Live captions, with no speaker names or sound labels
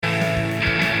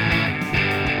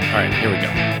All right, here we go.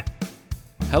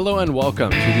 Hello and welcome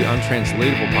to the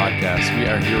Untranslatable podcast. We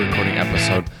are here recording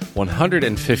episode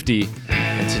 150,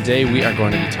 and today we are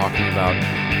going to be talking about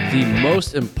the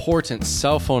most important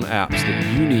cell phone apps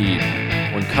that you need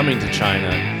when coming to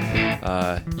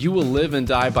China. You will live and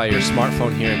die by your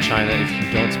smartphone here in China if you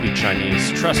don't speak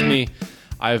Chinese. Trust me,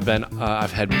 I've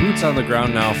had boots on the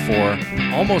ground now for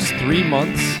almost 3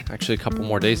 months. Actually, a couple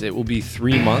more days. It will be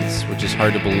 3 months, which is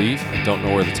hard to believe. I don't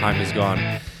know where the time has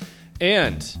gone.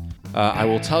 And I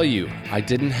will tell you, I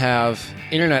didn't have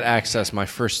internet access my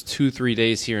first 2-3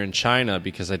 days here in China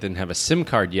because I didn't have a SIM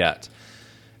card yet.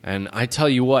 And I tell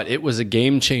you what, it was a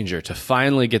game changer to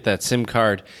finally get that SIM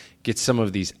card, get some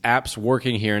of these apps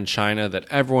working here in China that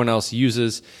everyone else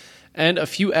uses, and a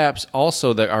few apps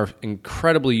also that are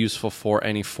incredibly useful for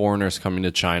any foreigners coming to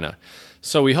China.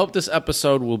 So we hope this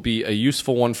episode will be a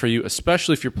useful one for you,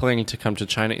 especially if you're planning to come to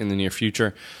China in the near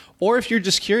future, or if you're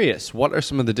just curious, what are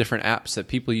some of the different apps that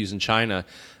people use in China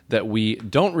that we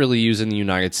don't really use in the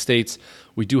United States?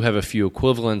 We do have a few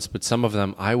equivalents, but some of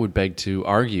them, I would beg to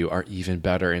argue, are even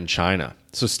better in China.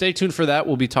 So stay tuned for that.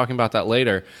 We'll be talking about that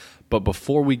later. But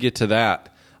before we get to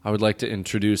that, I would like to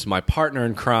introduce my partner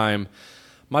in crime,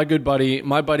 my good buddy,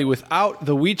 my buddy without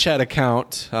the WeChat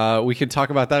account. We can talk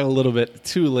about that a little bit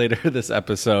too later this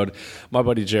episode. My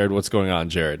buddy Jared. What's going on,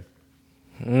 Jared?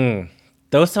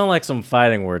 Those sound like some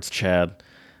fighting words, Chad.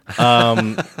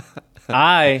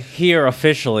 I, here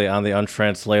officially on the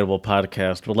Untranslatable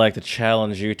podcast, would like to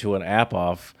challenge you to an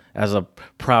app-off as a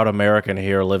proud American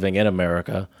here living in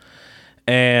America.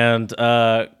 And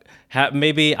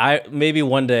maybe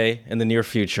one day in the near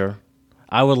future,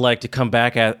 I would like to come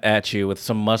back at you with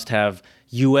some must-have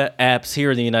apps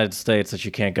here in the United States that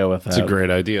you can't go without. It's a great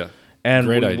idea. And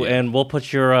we'll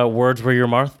put your words where your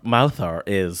mouth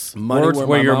is. Words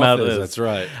where your mouth is. That's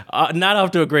right. Not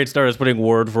off to a great start as putting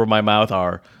words where my mouth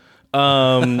are.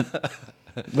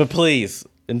 But please,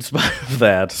 in spite of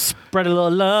that, spread a little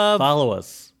love. Follow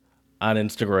us on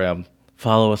Instagram.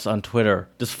 Follow us on Twitter.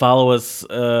 Just follow us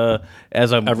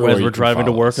as we're driving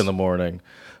to work in the morning.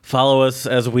 Follow us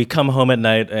as we come home at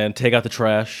night and take out the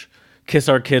trash, kiss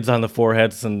our kids on the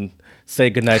foreheads, and say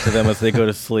goodnight to them as they go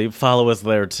to sleep. Follow us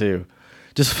there, too.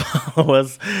 Just follow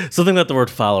us. Something that the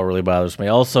word follow really bothers me.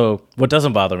 Also, what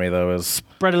doesn't bother me, though, is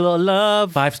spread a little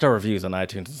love. 5-star reviews on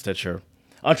iTunes and Stitcher.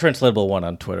 Untranslatable 1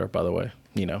 on Twitter, by the way.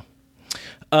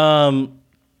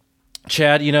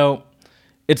 Chad,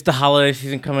 it's the holiday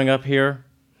season coming up here.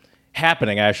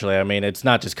 Happening, actually. I mean, it's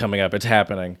not just coming up. It's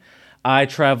happening. I'm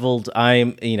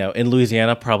in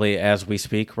Louisiana probably as we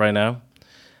speak right now.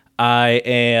 I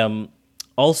am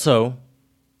also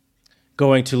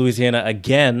going to Louisiana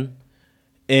again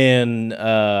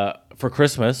for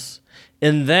Christmas,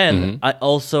 and then I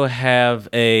also have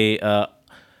a on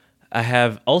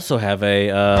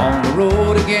the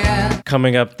road again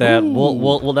coming up that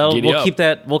we'll keep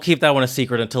that one a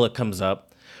secret until it comes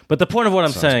up. But the point of what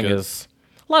I'm saying is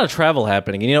a lot of travel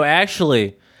happening. And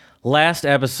actually, last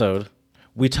episode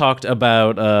we talked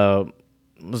about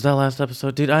was that last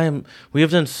episode, dude? We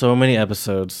have done so many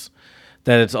episodes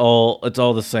that it's all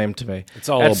the same to me. It's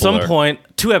all at some point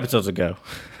 2 episodes ago,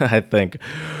 I think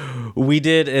we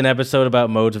did an episode about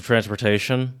modes of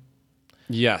transportation.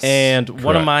 Yes, and correct.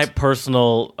 One of my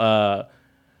personal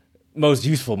most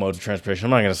useful modes of transportation,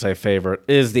 I'm not going to say favorite,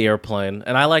 is the airplane.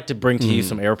 And I like to bring to you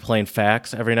some airplane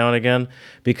facts every now and again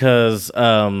because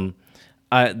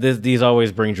these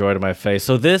always bring joy to my face.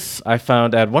 So this I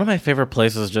found at one of my favorite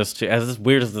places, just as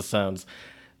weird as this sounds,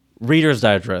 Reader's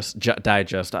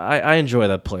Digest. I enjoy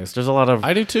that place. There's a lot of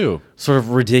I do too. Sort of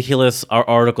ridiculous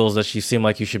articles that you seem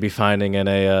like you should be finding in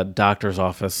a doctor's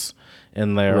office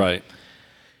in there. Right.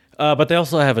 But they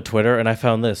also have a Twitter, and I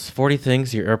found this: 40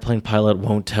 things your airplane pilot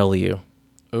won't tell you.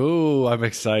 Ooh, I'm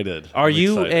excited. Are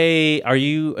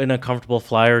you an uncomfortable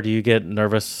flyer? Do you get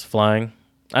nervous flying?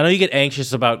 I know you get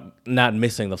anxious about not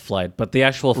missing the flight, but the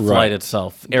actual flight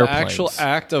itself, airplanes. The actual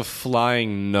act of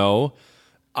flying, no.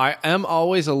 I am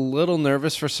always a little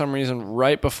nervous for some reason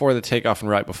right before the takeoff and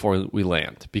right before we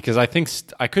land. Because I think,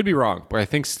 I could be wrong, but I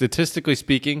think statistically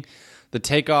speaking, the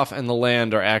takeoff and the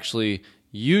land are actually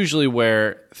usually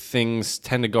where things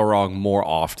tend to go wrong more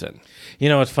often.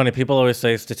 It's funny. People always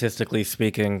say, statistically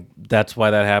speaking, that's why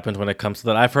that happens when it comes to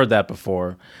that. I've heard that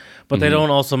before. But they don't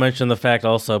also mention the fact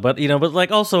also. But,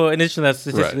 also in addition to that,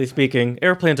 statistically speaking,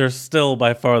 airplanes are still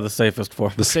by far the safest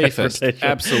form of transportation.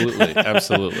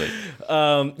 Absolutely.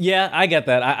 Yeah, I get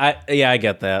that. I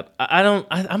get that.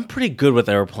 I'm pretty good with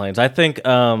airplanes. I think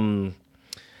that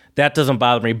doesn't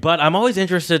bother me. But I'm always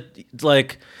interested,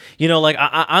 I'm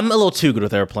a little too good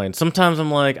with airplanes. Sometimes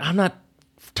I'm like, I'm not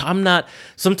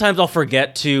Sometimes I'll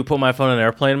forget to put my phone in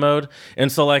airplane mode,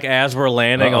 and so like as we're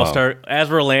landing,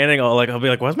 I'll be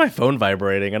like, why's my phone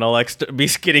vibrating? And I'll like be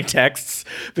getting texts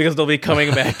because they'll be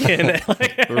coming back in.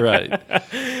 Right.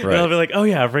 And I'll be like, oh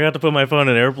yeah, I forgot to put my phone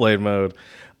in airplane mode.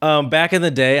 Back in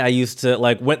the day, I used to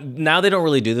now they don't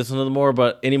really do this anymore,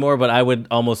 but I would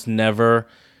almost never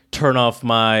turn off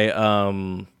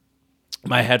my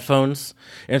my headphones,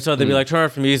 and so they'd be like, turn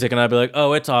off music, and I'd be like,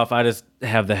 oh, it's off. I just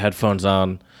have the headphones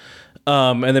on,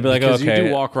 and they'd be like, because okay. You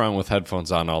do walk around with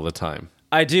headphones on all the time.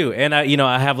 I do, and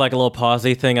I have like a little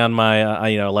pausey thing on my,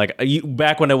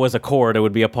 back when it was a cord, it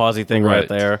would be a pausey thing right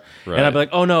there, and I'd be like,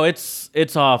 oh no, it's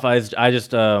off. I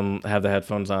just have the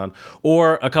headphones on.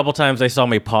 Or a couple times they saw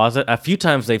me pause it. A few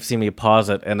times they've seen me pause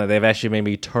it, and they've actually made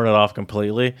me turn it off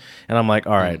completely, and I'm like,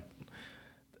 all right.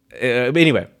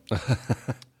 Anyway.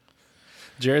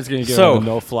 Jared's going to get on the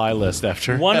no-fly list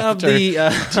after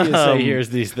TSA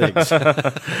hears these things.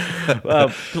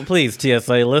 Please,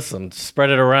 TSA, listen.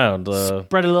 Spread it around.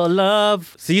 Spread a little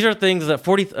love. So these are things that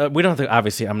 40... we don't have to...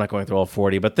 Obviously, I'm not going through all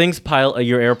 40, but things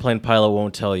your airplane pilot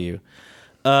won't tell you.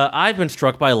 I've been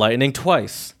struck by lightning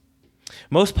twice.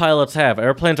 Most pilots have.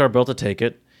 Airplanes are built to take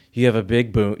it. You have a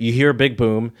big boom. You hear a big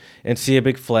boom and see a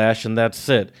big flash, and that's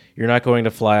it. You're not going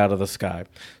to fly out of the sky.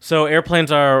 So airplanes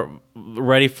are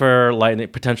ready for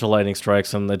potential lightning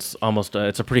strikes, and it's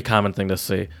a pretty common thing to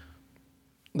see.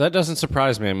 That doesn't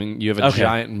surprise me. I mean, you have a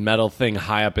giant metal thing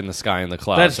high up in the sky in the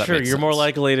clouds. That's true. You're more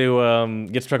likely to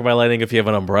get struck by lightning if you have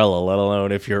an umbrella, let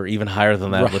alone if you're even higher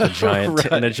than that with a giant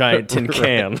in a giant tin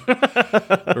can.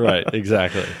 Right.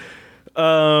 Exactly.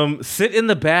 Sit in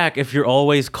the back if you're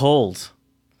always cold.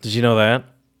 Did you know that?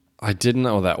 I didn't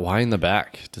know that. Why in the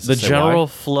back? Does the general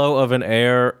flow of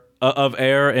air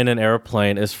in an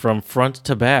airplane is from front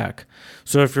to back.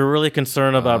 So if you're really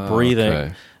concerned about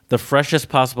breathing the freshest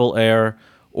possible air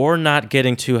or not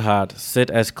getting too hot,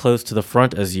 sit as close to the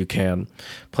front as you can.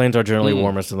 Planes are generally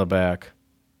warmest in the back.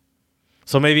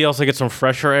 So maybe also get some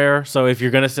fresher air. So if you're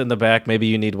going to sit in the back, maybe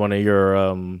you need one of your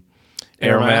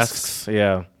air masks.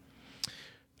 Yeah.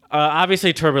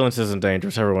 Obviously, turbulence isn't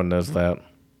dangerous. Everyone knows that.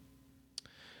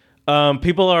 They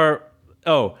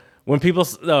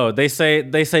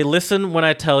say listen when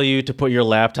I tell you to put your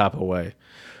laptop away.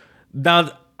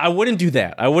 Now, I wouldn't do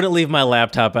that. I wouldn't leave my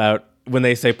laptop out when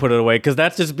they say put it away, because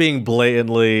that's just being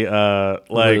blatantly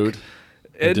rude,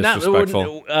 and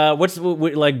disrespectful. What's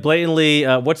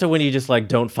it when you just like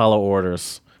don't follow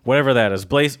orders? Whatever that is,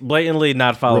 blatantly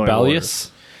not following rebellious.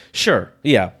 Orders. Sure,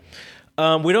 yeah.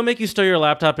 We don't make you stow your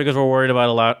laptop because we're worried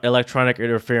about electronic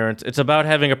interference. It's about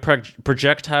having a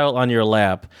projectile on your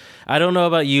lap. I don't know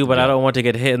about you, but I don't want to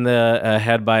get hit in the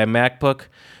head by a MacBook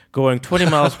going 20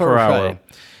 miles per hour.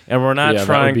 And we're not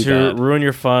trying to ruin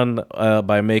your fun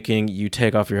by making you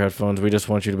take off your headphones. We just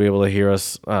want you to be able to hear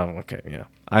us. Oh, okay, yeah.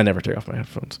 I never take off my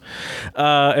headphones.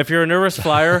 If you're a nervous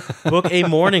flyer, book a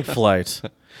morning flight.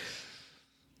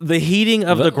 The heating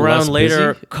of the ground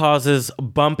later causes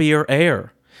bumpier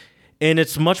air. And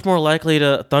it's much more likely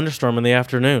to thunderstorm in the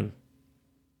afternoon.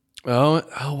 Oh,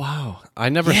 wow. I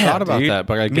never thought about that,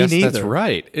 but I guess that's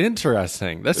right.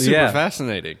 Interesting. That's super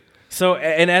fascinating. So,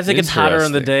 and as it gets hotter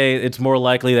in the day, it's more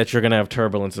likely that you're going to have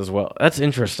turbulence as well. That's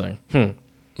interesting.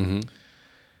 Mm-hmm.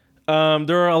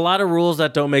 There are a lot of rules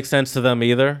that don't make sense to them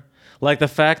either. Like the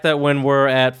fact that when we're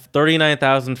at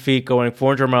 39,000 feet going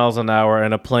 400 miles an hour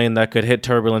in a plane that could hit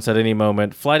turbulence at any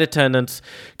moment, flight attendants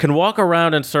can walk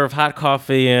around and serve hot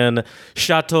coffee in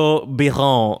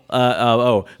Chateaubriand.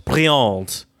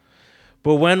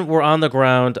 But when we're on the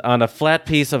ground on a flat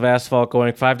piece of asphalt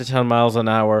going 5 to 10 miles an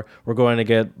hour, we're going to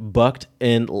get buckled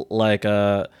in like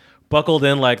they're at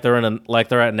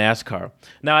NASCAR.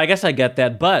 Now, I guess I get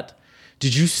that, but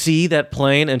did you see that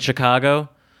plane in Chicago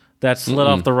that slid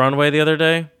off the runway the other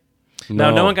day? Now,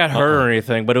 no one got hurt or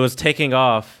anything, but it was taking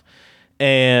off,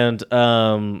 and it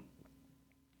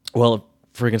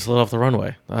freaking slid off the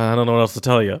runway. I don't know what else to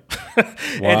tell you.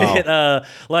 Wow. And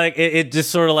it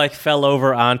just sort of like fell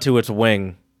over onto its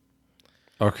wing.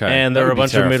 Okay. And there were a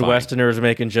bunch of Midwesterners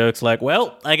making jokes like,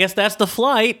 "Well, I guess that's the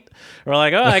flight." Or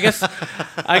like, "Oh, I guess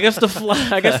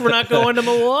we're not going to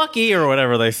Milwaukee," or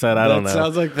whatever they said. I don't know. That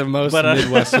sounds like the most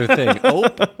Midwestern thing.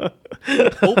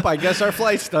 I guess our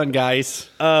flight's done, guys.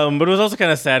 But it was also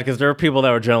kind of sad because there were people that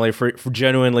were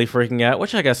genuinely freaking out,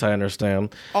 which I guess I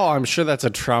understand. Oh, I'm sure that's a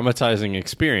traumatizing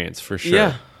experience for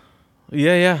sure.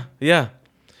 Yeah.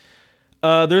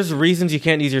 There's reasons you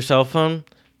can't use your cell phone.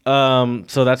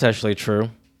 So that's actually true.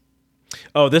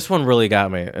 Oh, this one really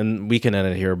got me, and we can end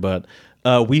it here, but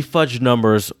we fudge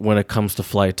numbers when it comes to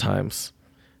flight times.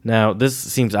 Now, this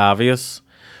seems obvious,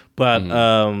 but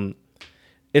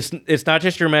It's not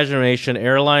just your imagination.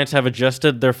 Airlines have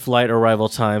adjusted their flight arrival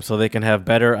time so they can have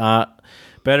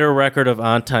better record of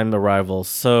on-time arrivals.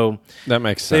 So that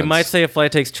makes sense. They might say a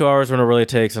flight takes 2 hours when it really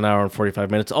takes an hour and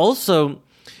 45 minutes. Also,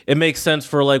 it makes sense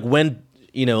for like when,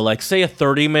 like say a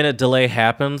 30-minute delay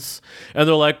happens and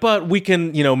they're like, but we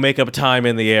can, make up time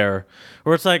in the air.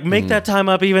 Or it's like, make that time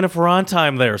up even if we're on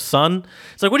time there, son.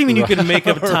 It's like, what do you mean you can make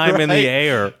up time in the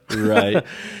air? Right.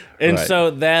 And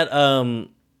so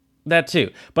that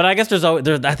too. But I guess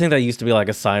I think that used to be like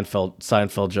a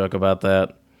Seinfeld joke about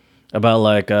that. About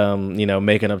like,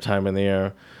 making up time in the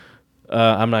air.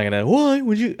 I'm not going to, why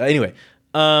would you? Anyway,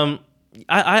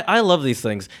 I love these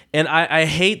things. And I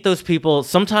hate those people.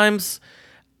 Sometimes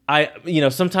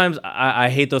I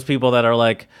hate those people that are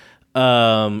like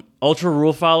ultra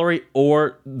rule followery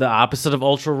or the opposite of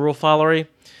ultra rule followery.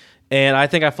 And I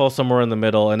think I fall somewhere in the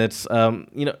middle. And it's,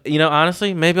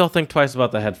 honestly, maybe I'll think twice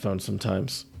about the headphones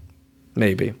sometimes.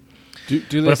 Maybe. Do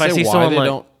they say why they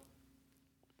don't?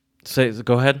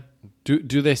 Go ahead.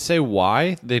 Do they say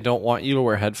why they don't want you to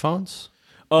wear headphones?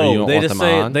 Oh, they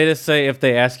just say if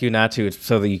they ask you not to, it's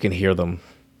so that you can hear them.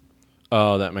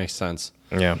 Oh, that makes sense.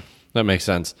 Yeah, that makes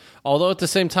sense. Although at the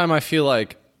same time, I feel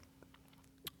like,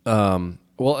 at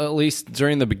least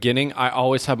during the beginning, I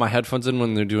always have my headphones in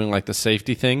when they're doing like the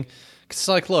safety thing. It's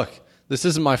like, look, this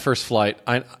isn't my first flight.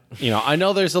 I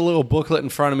know there's a little booklet in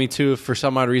front of me too. If for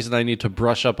some odd reason I need to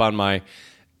brush up on my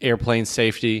airplane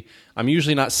safety. I'm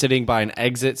usually not sitting by an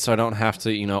exit, so I don't have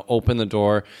to, open the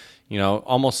door.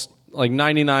 Almost like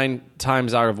 99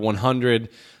 times out of 100,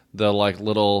 the like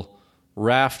little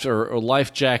raft or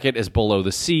life jacket is below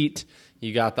the seat.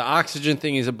 You got the oxygen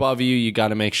thing is above you. You got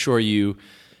to make sure you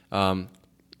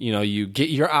get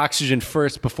your oxygen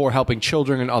first before helping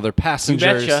children and other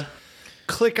passengers. You betcha.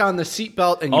 Click on the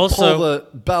seatbelt and you pull the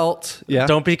belt. Yeah.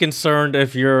 Don't be concerned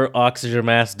if your oxygen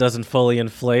mask doesn't fully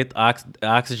inflate.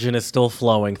 Oxygen is still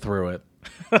flowing through it.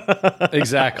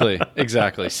 Exactly.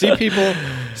 See, people.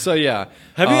 So yeah.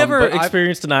 Have you ever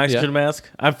experienced an oxygen mask?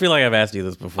 I feel like I've asked you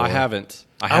this before. I haven't.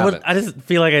 I just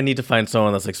feel like I need to find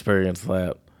someone that's experienced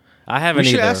that. I haven't either.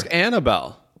 You should ask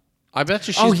Annabelle. I bet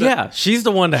you she's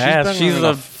the one to ask. She's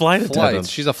a flight attendant.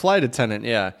 She's a flight attendant,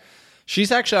 yeah.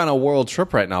 She's actually on a world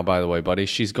trip right now, by the way, buddy.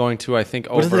 She's going to, I think,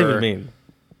 What does that even mean?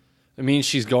 It means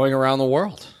she's going around the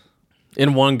world.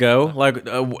 In one go? Like,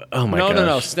 oh my gosh.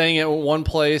 No. Staying at one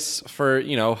place for,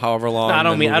 however long. No, I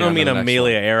don't mean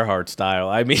Amelia Earhart style.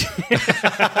 I mean,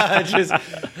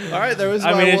 all right, there was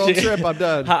my world trip. I'm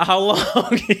done.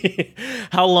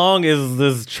 How long is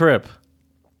this trip?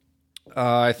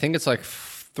 I think it's like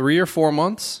 3 or 4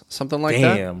 months, something like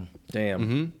that. Damn.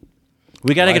 Mm-hmm.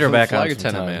 We got to get her back on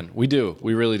sometime. Man. We do.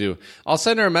 We really do. I'll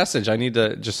send her a message. I need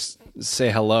to just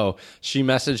say hello. She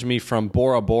messaged me from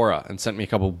Bora Bora and sent me a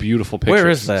couple beautiful pictures.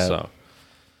 Where is that? So,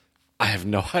 I have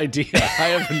no idea.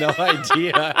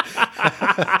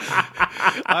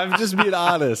 I'm just being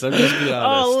honest.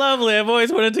 Oh, lovely. I've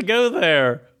always wanted to go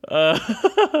there.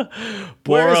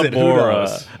 Bora Bora.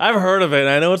 I've heard of it.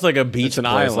 I know it's like a beach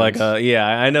place. Island.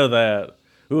 I know that.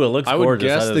 Ooh, it looks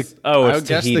gorgeous. I would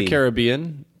guess the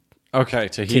Caribbean. Okay,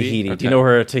 Tahiti. Okay. Do you know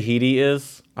where Tahiti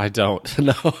is? I don't.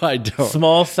 No, I don't.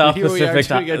 Small South Pacific.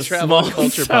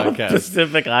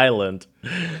 Pacific island.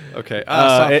 Okay.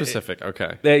 South Pacific.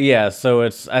 Okay. Yeah. So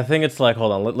I think it's like.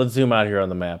 Hold on. Let's zoom out here on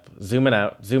the map. Zooming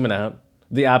out.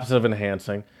 The opposite of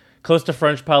enhancing. Close to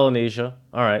French Polynesia.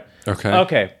 All right.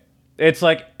 Okay. It's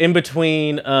like in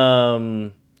between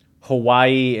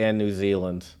Hawaii and New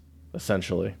Zealand,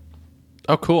 essentially.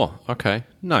 Oh, cool. Okay.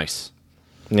 Nice.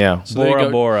 Yeah. So Bora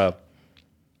Bora.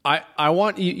 I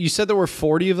want you. You said there were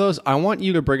 40 of those. I want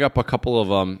you to bring up a couple of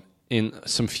them in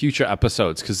some future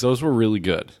episodes because those were really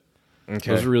good. Okay.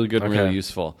 Those were really good and really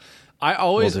useful. I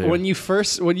always when you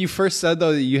first said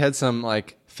though that you had some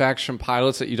like facts from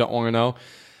pilots that you don't want to know.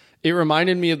 It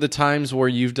reminded me of the times where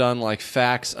you've done like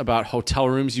facts about hotel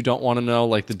rooms you don't want to know,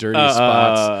 like the dirtiest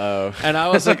spots. And I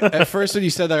was like, at first when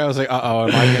you said that, I was like, am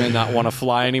I going to not want to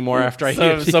fly anymore after I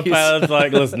hear these? So pilots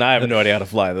like, listen, I have no idea how to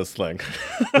fly this thing.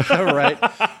 Right.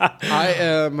 I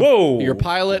am your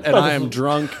pilot, and I am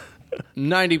drunk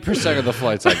 90% of the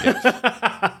flights I get.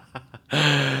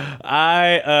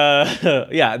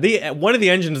 One of the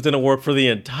engines didn't work for the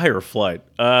entire flight.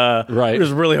 Right. I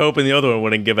was really hoping the other one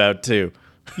wouldn't give out too.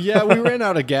 Yeah, we ran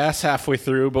out of gas halfway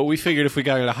through, but we figured if we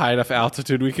got at a high enough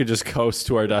altitude, we could just coast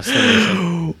to our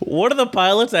destination. One of the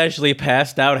pilots actually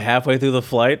passed out halfway through the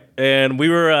flight, and we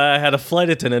had a flight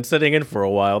attendant sitting in for a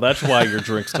while. That's why your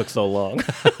drinks took so long.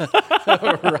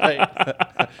 Right.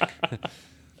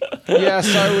 Yeah,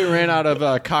 sorry we ran out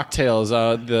of cocktails.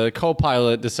 The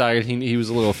co-pilot decided he was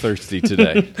a little thirsty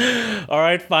today. All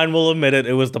right, fine, we'll admit it.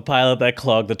 It was the pilot that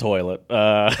clogged the toilet.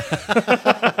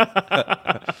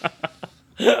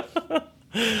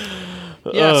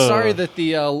 Yeah, sorry that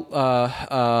the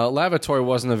lavatory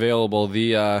wasn't available.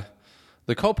 The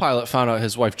co-pilot found out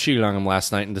his wife cheated on him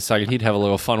last night and decided he'd have a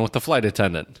little fun with the flight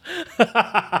attendant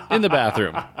in the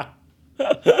bathroom.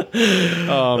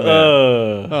 Oh,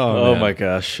 man. Oh my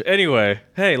gosh. Anyway,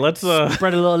 hey, let's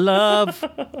spread a little love.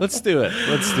 Let's do it.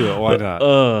 Why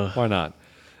not? Why not?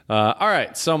 All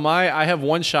right. So I have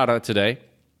one shout out today,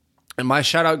 and my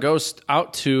shout out goes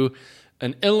out to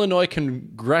an Illinois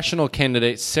congressional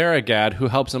candidate, Sarah Gadd, who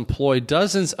helps employ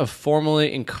dozens of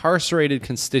formerly incarcerated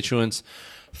constituents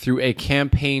through a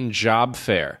campaign job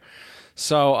fair.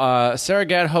 So Sarah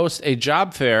Gadd hosts a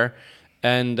job fair,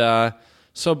 and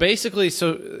so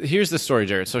here's the story,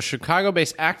 Jared. So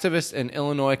Chicago-based activist and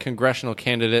Illinois congressional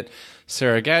candidate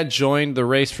Sarah Gadd joined the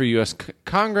race for U.S.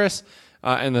 Congress,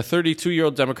 and the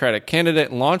 32-year-old Democratic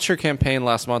candidate launched her campaign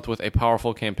last month with a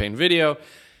powerful campaign video.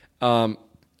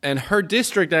 And her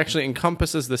district actually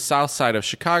encompasses the south side of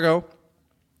Chicago,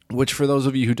 which, for those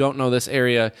of you who don't know, this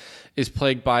area is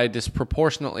plagued by a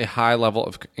disproportionately high level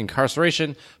of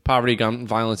incarceration, poverty, gun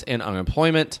violence, and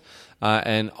unemployment.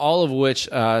 And all of which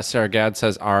Sarah Gadd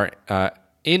says are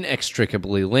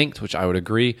inextricably linked, which I would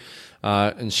agree.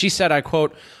 And she said, I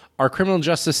quote, "Our criminal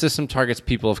justice system targets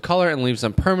people of color and leaves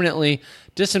them permanently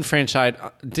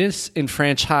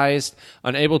disenfranchised,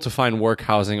 unable to find work,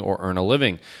 housing, or earn a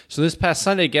living." So this past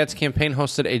Sunday, Gadd's campaign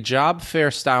hosted a job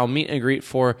fair-style meet-and-greet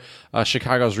for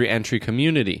Chicago's reentry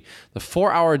community. The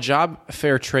 4-hour job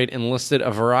fair trade enlisted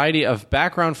a variety of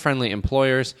background-friendly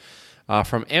employers,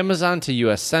 from Amazon to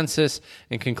U.S. Census,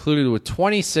 and concluded with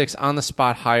 26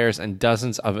 on-the-spot hires and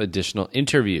dozens of additional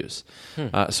interviews.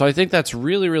 So I think that's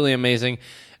really, really amazing.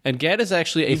 And Gadd is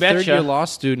actually a third-year law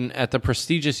student at the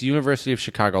prestigious University of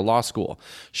Chicago Law School.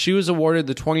 She was awarded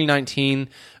the 2019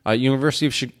 University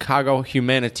of Chicago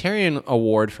Humanitarian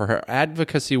Award for her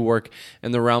advocacy work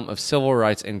in the realm of civil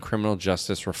rights and criminal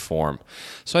justice reform.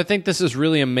 So I think this is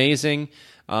really amazing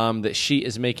that she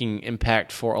is making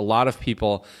impact for a lot of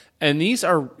people. And these,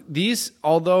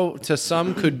 although to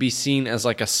some could be seen as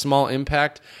like a small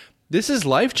impact, this is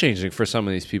life-changing for some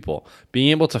of these people. Being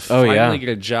able to finally get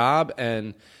a job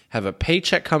and have a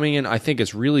paycheck coming in, I think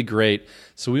is really great.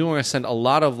 So we want to send a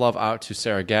lot of love out to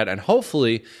Sarah Gadd, and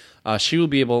hopefully she will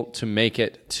be able to make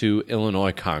it to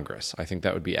Illinois Congress. I think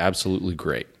that would be absolutely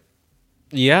great.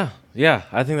 Yeah,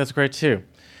 I think that's great too.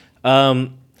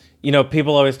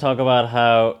 People always talk about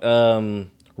how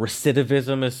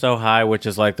recidivism is so high, which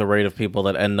is like the rate of people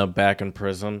that end up back in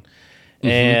prison,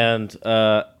 and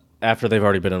after they've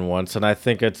already been in once. And I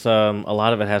think it's a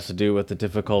lot of it has to do with the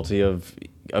difficulty of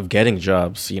getting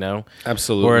jobs,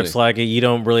 Absolutely. Where it's like you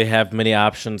don't really have many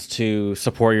options to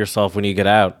support yourself when you get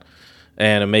out,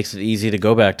 and it makes it easy to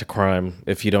go back to crime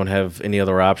if you don't have any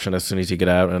other option as soon as you get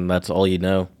out, and that's all you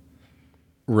know.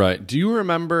 Right. Do you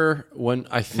remember when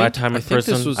my time in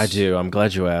prison? I do. I'm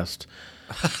glad you asked.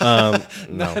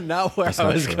 Not where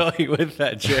I was going with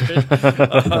that, Jared.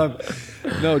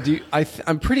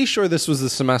 I'm pretty sure this was the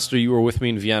semester you were with me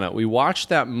in Vienna. We watched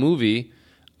that movie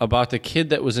about the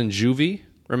kid that was in juvie,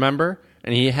 remember?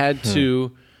 And he had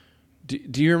to...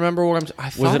 Do you remember what I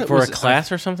thought was it for a class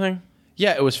or something?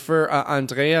 Yeah, it was for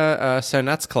Andrea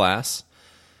Cernet's class.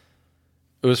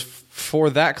 It was for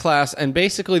that class, and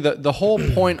basically the whole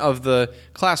point of the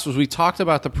class was we talked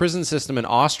about the prison system in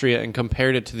Austria and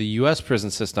compared it to the U.S.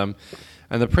 prison system.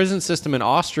 And the prison system in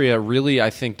Austria really, I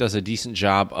think, does a decent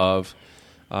job of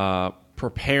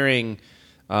preparing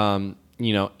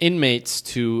inmates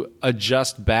to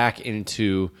adjust back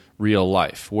into real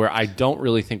life, where I don't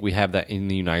really think we have that in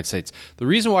the United States. The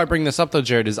reason why I bring this up, though,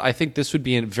 Jared, is I think this would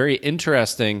be a very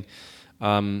interesting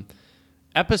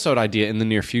episode idea in the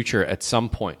near future at some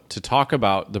point to talk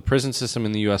about the prison system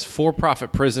in the U.S.,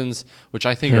 for-profit prisons, which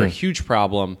I think are a huge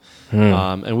problem,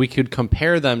 and we could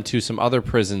compare them to some other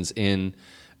prisons in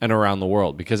and around the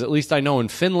world. Because at least I know in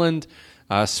Finland,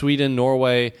 Sweden,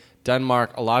 Norway,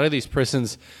 Denmark, a lot of these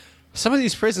prisons, some of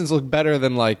these prisons look better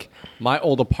than like my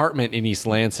old apartment in East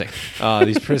Lansing,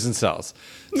 these prison cells.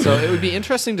 So it would be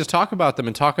interesting to talk about them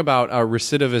and talk about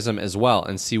recidivism as well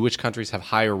and see which countries have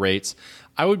higher rates.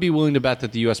 I would be willing to bet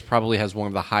that the U.S. probably has one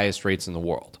of the highest rates in the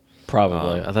world.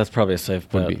 Probably. That's probably a safe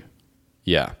bet.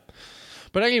 Yeah.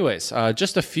 But anyways,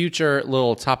 just a future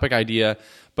little topic idea.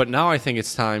 But now I think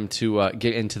it's time to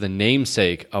get into the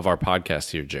namesake of our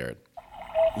podcast here, Jared.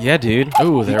 Yeah, dude.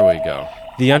 Oh, there we go.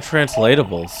 The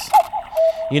Untranslatables.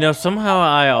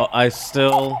 Somehow I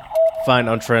still find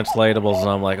untranslatables, and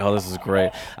I'm like, oh, this is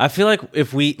great. I feel like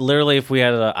if we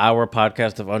had an hour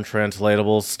podcast of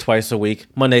untranslatables twice a week,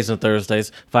 Mondays and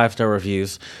Thursdays, 5-star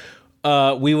reviews,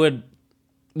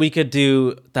 we could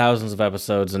do thousands of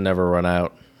episodes and never run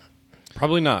out.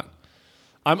 Probably not.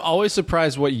 I'm always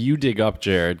surprised what you dig up,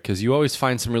 Jared, because you always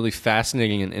find some really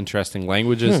fascinating and interesting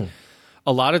languages.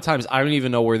 A lot of times I don't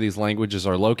even know where these languages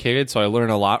are located, so I learn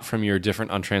a lot from your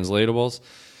different untranslatables.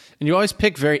 And you always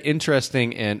pick very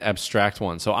interesting and abstract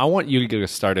ones. So I want you to get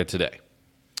us started today.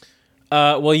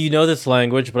 Well, you know this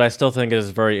language, but I still think it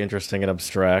is very interesting and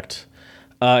abstract.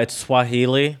 It's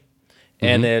Swahili,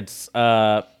 and it's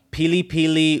Pili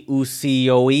Pili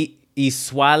Usioi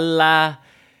Iswala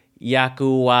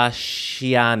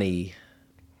Yakuwashiani.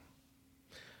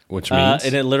 Which means?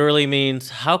 And it literally means,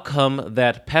 how come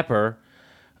that pepper,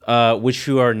 which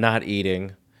you are not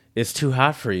eating, is too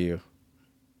hot for you?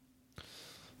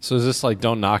 So is this like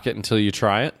don't knock it until you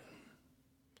try it?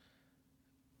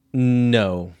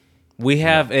 No. We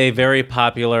have a very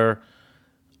popular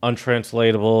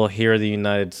untranslatable here in the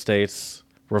United States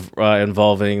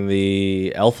involving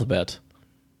the alphabet.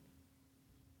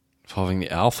 Involving the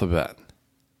alphabet.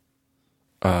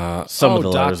 Some of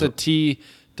the letters. Dot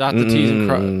the T's and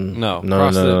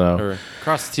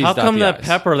cross the T's. How come that I's.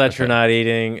 pepper that you're not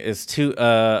eating is too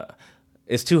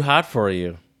hot for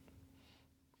you?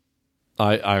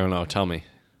 I don't know. Tell me.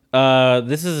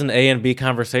 This is an A and B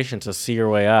conversation to see your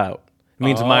way out. It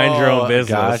means mind your own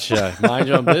business. Gotcha. Mind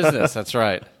your own business. That's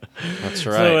right. That's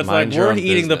right. So it's mind like, your we're own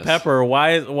eating business. the pepper.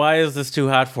 Why is this too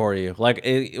hot for you? Like,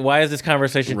 why is this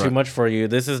conversation too much for you?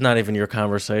 This is not even your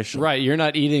conversation. Right. You're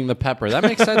not eating the pepper. That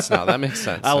makes sense now. That makes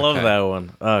sense. I love that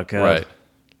one. Oh, God.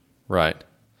 Right.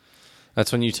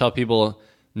 That's when you tell people,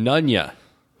 none ya.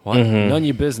 What? None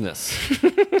ya business.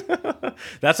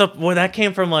 That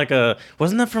came from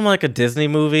wasn't that from like a Disney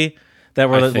movie that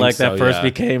first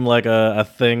became like a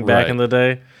thing back in the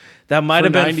day? That might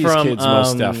have been 90s from kids,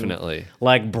 most definitely.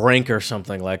 Like Brink or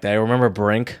something like that. I remember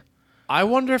Brink. I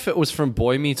wonder if it was from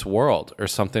Boy Meets World or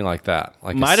something like that.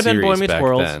 Like might have been Boy Meets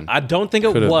World. Then. I don't think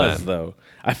it was though.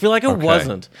 I feel like it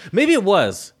wasn't. Maybe it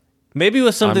was. Maybe it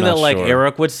was something that like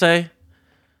Eric would say.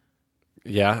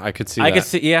 Yeah, I could see that. I could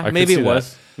see. Yeah, maybe it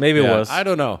was. Maybe it was. I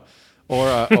don't know. Or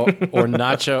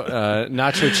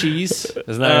nacho cheese.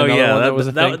 Isn't that another one that was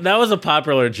a thing? That was a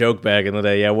popular joke back in the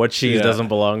day. Yeah, what cheese doesn't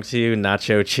belong to you?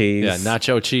 Nacho cheese. Yeah,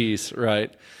 nacho cheese. Right.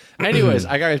 Anyways,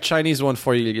 I got a Chinese one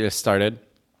for you to get started,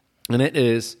 and it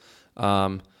is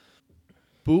Bu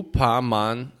Pa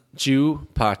Man Ju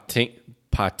Pa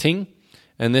Ting,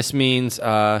 and this means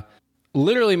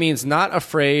literally means not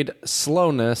afraid,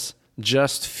 slowness,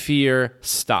 just fear,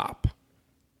 stop.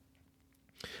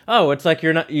 Oh, it's like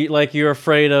you're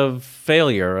afraid of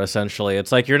failure. Essentially,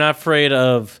 it's like you're not afraid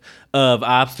of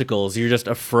obstacles. You're just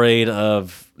afraid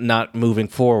of not moving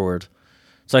forward.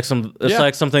 It's like something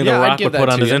The Rock would put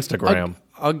on his Instagram.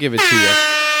 I'll give it to you.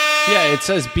 Yeah, it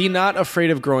says, "Be not afraid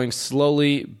of growing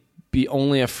slowly. Be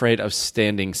only afraid of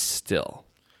standing still."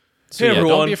 So, hey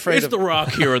everyone, don't be afraid it's The Rock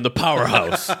here in the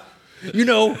Powerhouse. You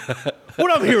know,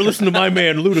 when I'm here listening to my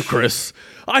man Ludacris,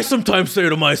 I sometimes say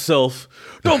to myself,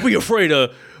 "Don't be afraid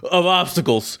of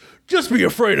obstacles. Just be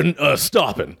afraid of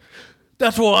stopping."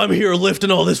 That's why I'm here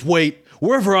lifting all this weight,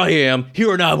 wherever I am,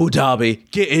 here in Abu Dhabi,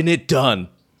 getting it done.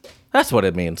 That's what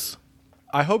it means.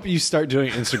 I hope you start doing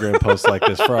Instagram posts like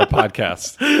this for our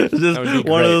podcast. Just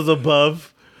one of those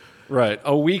above. Right.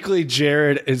 A weekly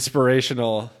Jared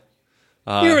inspirational.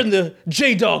 Here in the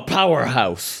J-Dog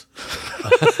Powerhouse.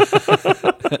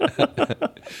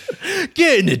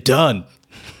 Getting it done.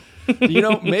 You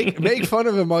know, make fun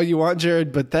of him all you want,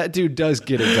 Jared, but that dude does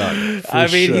get it done.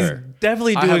 He's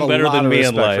definitely doing better than me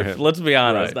in life. Let's be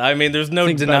honest. Right. I mean, there's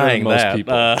no denying that.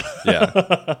 People.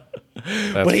 Yeah.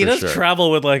 But he does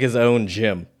travel with like his own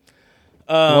gym.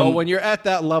 Well, when you're at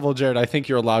that level, Jared, I think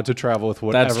you're alled to travel with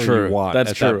whatever you want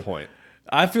at that point.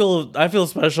 I feel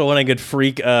special when I get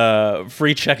free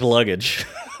checked luggage.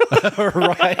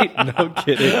 Right? No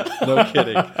kidding.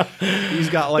 He's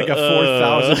got like a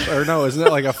 4,000 or no, isn't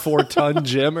it like a 4-ton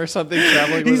gym or something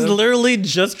traveling with He's him? literally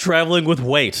just traveling with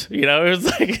weight. You know, it's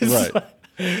like,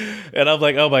 and I'm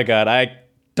like, oh my God, I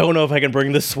don't know if I can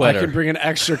bring this sweater. I can bring an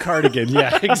extra cardigan.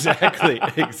 Yeah, exactly.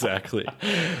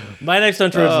 My next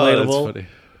untranslatable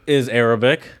is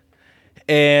Arabic,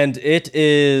 and it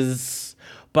is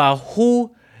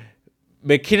Bahu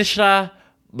Bekirshra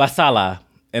Basala,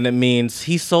 and it means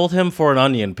he sold him for an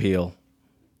onion peel.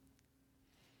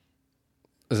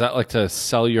 Is that like to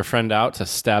sell your friend out, to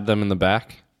stab them in the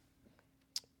back?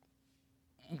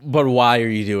 But why are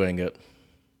you doing it?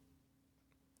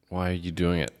 Why are you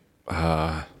doing it?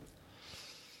 I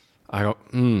I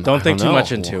don't. Don't think I don't too know.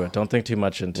 much into it. Don't think too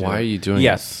much into it. Why are you doing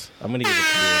Yes. I'm going to give it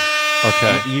to you.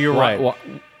 Okay, You're right.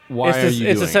 Why are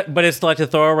you doing it? But it's like to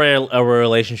throw away a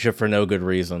relationship for no good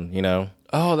reason, you know?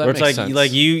 Oh, that Where makes it's like, sense.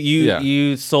 Like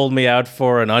you sold me out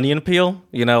for an onion peel,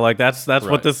 you know? Like that's Right.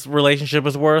 what this relationship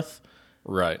is worth.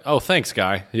 Right. Oh, thanks,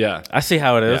 guy. Yeah, I see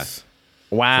how it is.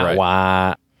 Wah, Right.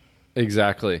 wah.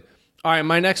 exactly. All right,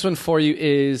 my next one for you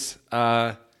is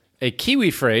a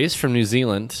Kiwi phrase from New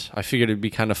Zealand. I figured it'd be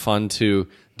kind of fun to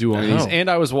do one of these. And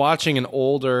I was watching an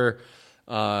older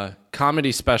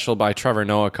comedy special by Trevor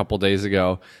Noah a couple days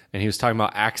ago, and he was talking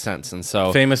about accents. And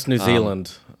so Famous New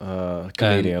Zealand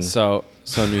comedian. And so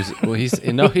well, he's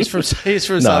from South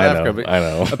I Africa. know, But I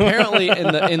know. Apparently,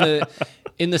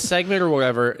 in the segment or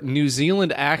whatever, New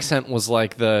Zealand accent was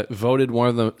like voted one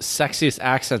of the sexiest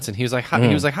accents, and he was like,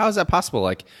 how is that possible?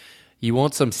 Like, you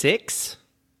want some sex?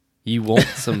 You want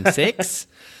some sex?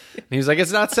 And he was like,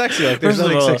 it's not sexy. Like, there's First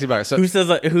of nothing all, sexy about it. So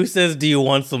who says do you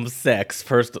want some sex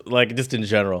first, like just in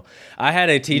general? I had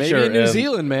a teacher maybe in New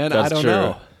Zealand, man. I That's don't true.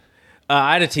 know.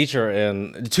 I had a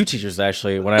teacher two teachers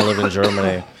actually when I lived in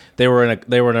Germany. They were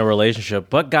in a relationship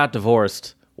but got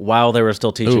divorced while they were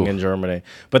still teaching in Germany.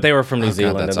 But they were from New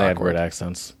Zealand and they had weird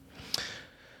accents.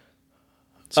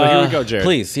 So here we go, Jared.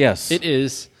 Please, yes. It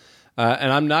is,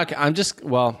 and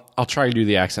I'll try to do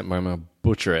the accent, but I'm going to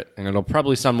butcher it. And it'll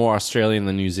probably sound more Australian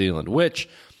than New Zealand, which,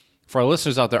 for our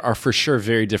listeners out there, are for sure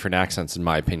very different accents, in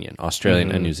my opinion,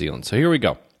 Australian and New Zealand. So here we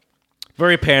go.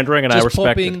 Very pandering, and I Just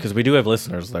respect it hoping- because we do have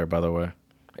listeners there, by the way.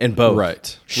 In both.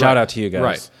 Right. Shout Right. out to you guys.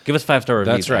 Right. Give us 5-star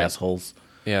reviews, That's right. assholes.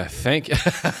 Yeah, thank you.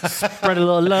 Spread a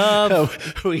little love.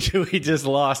 we just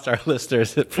lost our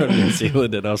listeners from New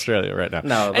Zealand and Australia right now.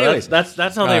 No, anyways, that's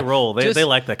how they roll. They just-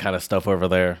 like that kind of stuff over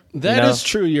there. that is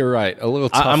true. You're right. A little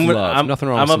tough love. Nothing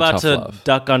wrong with some about tough to love.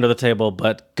 duck under the table,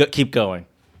 but keep going.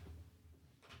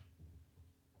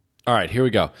 All right, here we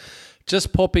go.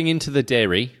 Just popping into the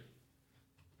dairy.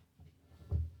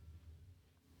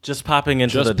 Just popping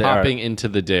into Just the popping into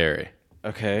the dairy.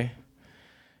 Okay.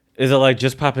 Is it like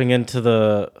just popping into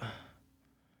the...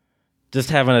 Just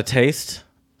having a taste?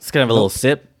 Just gonna have a little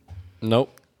sip?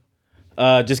 Nope.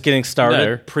 Just getting started?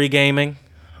 No. Pre-gaming?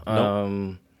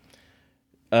 What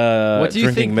do you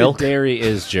drinking think milk? the dairy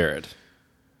is, Jared?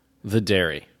 The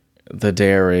dairy. The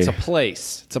dairy. It's a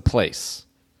place. It's a place.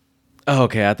 Oh,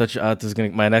 okay. I thought this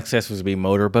was my next guess was to be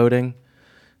motorboating.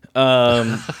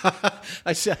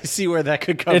 I see where that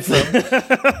could come from.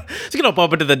 It's gonna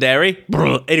bump into the dairy.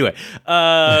 Anyway,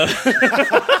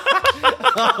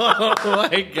 Oh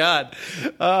my God!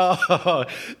 Oh,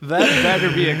 that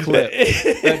better be a clip.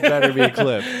 That better be a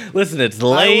clip. listen, it's I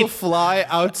will late fly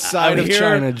outside I'm of here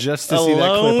China just to see that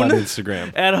clip on alone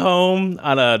Instagram. at home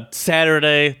on a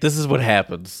Saturday. This is what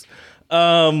happens.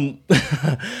 No,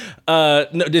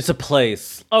 it's a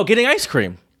place. Oh, getting ice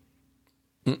cream.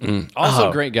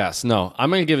 Also, great guess. No, I'm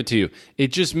going to give it to you.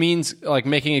 It just means like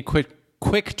making a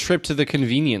quick trip to the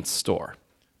convenience store.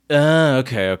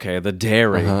 Okay. The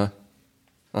dairy.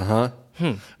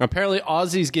 Apparently,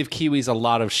 Aussies give Kiwis a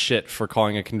lot of shit for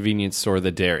calling a convenience store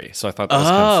the dairy. So I thought that was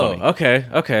kind of funny.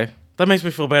 Okay. That makes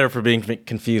me feel better for being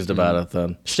confused about it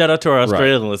then. Shout out to our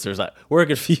Australian listeners. We're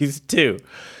confused too.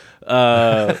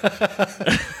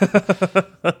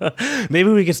 Maybe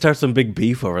we could start some big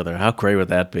beef over there. How great would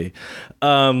that be?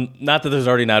 Not that there's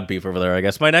already not beef over there, I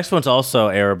guess. My next one's also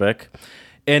Arabic,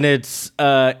 and it's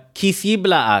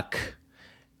Kisiblaak.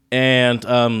 And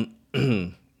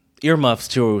earmuffs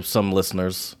to some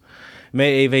listeners.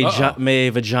 May a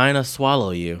vagina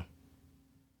swallow you.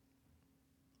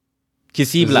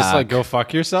 Is this Kisiblaak. like go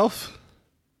fuck yourself?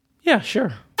 Yeah,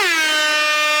 sure.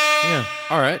 Yeah.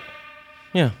 All right.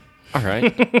 Yeah. All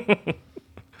right.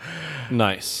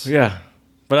 Nice. Yeah.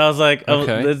 But I was like,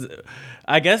 Okay.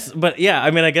 I guess, but yeah,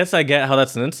 I mean, I guess I get how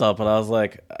that's an insult, but I was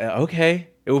like, okay,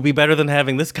 it would be better than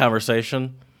having this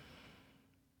conversation.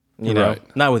 You know,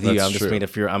 Right. not with you. That's I'm just true. mean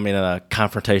I'm in a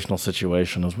confrontational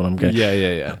situation is what I'm getting.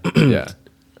 Yeah. Yeah.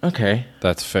 Okay.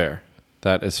 That's fair.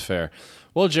 That is fair.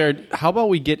 Well, Jared, how about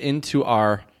we get into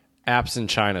our apps in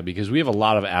China, because we have a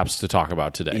lot of apps to talk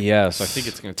about today. Yes. So I think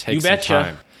it's going to take You some betcha.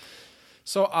 time.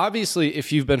 So obviously,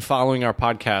 if you've been following our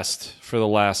podcast for the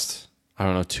last,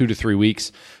 2 to 3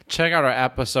 weeks, check out our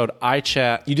episode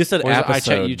iChat. You just said What is it?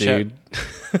 episode, iChat, dude.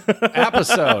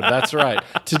 Episode, that's right.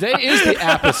 Today is the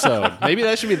episode. Maybe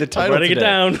that should be the title. Writing it today.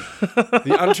 down.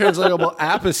 The untranslatable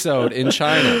episode in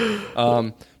China.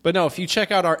 But no, if you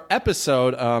check out our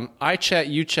episode, I chat,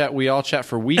 you chat, we all chat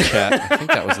for WeChat. I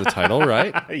think that was the title,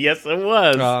 right? Yes, it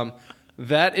was.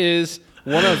 That is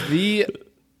one of the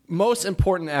most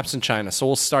important apps in China. So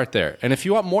we'll start there. And if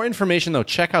you want more information, though,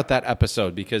 check out that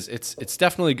episode because it's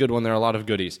definitely a good one. There are a lot of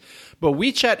goodies. But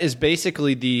WeChat is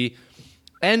basically the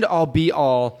end-all,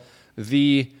 be-all,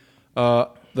 the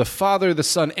Father, the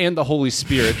Son, and the Holy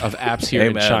Spirit of apps here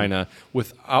in China.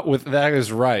 With that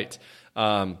is right.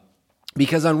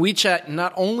 Because on WeChat,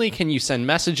 not only can you send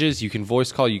messages, you can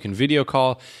voice call, you can video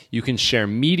call, you can share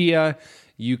media,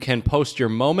 you can post your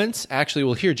moments. Actually,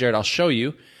 well, here, Jared, I'll show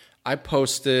you. I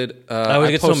posted. I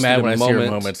always get so mad when I see your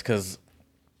moments because.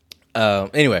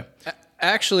 Anyway,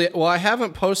 actually, well, I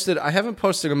haven't posted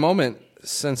a moment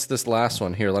since this last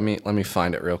one. Here, let me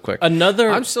find it real quick.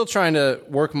 I'm still trying to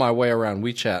work my way around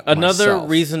WeChat. Another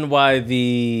reason why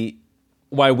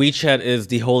WeChat is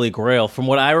the holy grail, from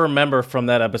what I remember from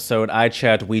that episode, I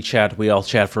chat, WeChat, we all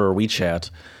chat for WeChat.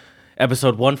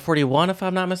 Episode 141, if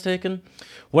I'm not mistaken.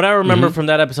 What I remember from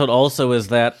that episode also is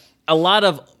that a lot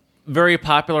of very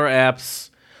popular apps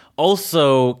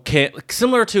also can,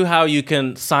 similar to how you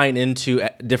can sign into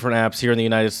different apps here in the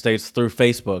United States through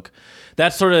Facebook.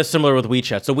 That's sort of similar with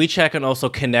WeChat. So WeChat can also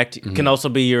connect, can also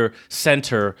be your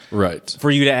center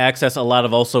for you to access a lot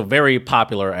of also very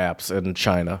popular apps in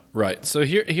China. Right. So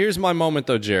here's my moment,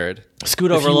 though, Jared.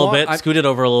 Scoot over a little bit. Scoot it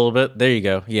over a little bit. There you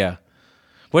go. Yeah.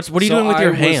 What are you doing with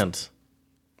your hand?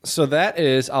 So that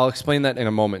is, I'll explain that in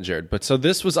a moment, Jared. But so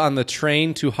this was on the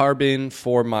train to Harbin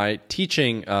for my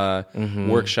teaching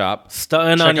workshop.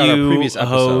 Stunning on you,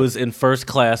 hose, in first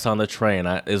class on the train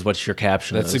is what your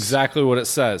caption is. That's exactly what it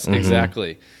says.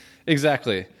 Exactly.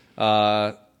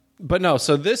 But no,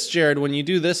 so this, Jared, when you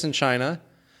do this in China,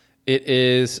 it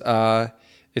is,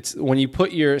 it's when you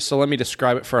put so let me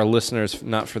describe it for our listeners,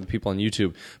 not for the people on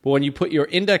YouTube. But when you put your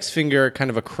index finger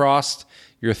kind of across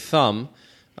your thumb,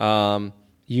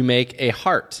 you make a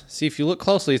heart. See, if you look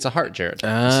closely, it's a heart, Jared.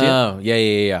 Oh,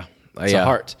 yeah. It's a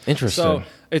heart. Interesting. So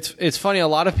it's funny. A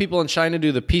lot of people in China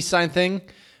do the peace sign thing.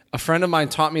 A friend of mine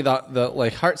taught me the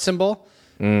like heart symbol.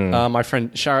 My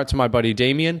friend, shout out to my buddy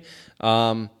Damien.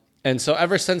 And so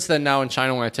ever since then, now in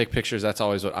China, when I take pictures, that's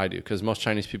always what I do because most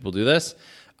Chinese people do this.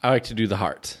 I like to do the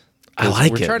heart. I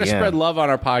like it. We're trying to spread love on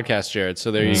our podcast, Jared.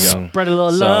 So there you go. Spread a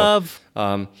little love.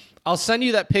 I'll send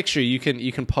you that picture. You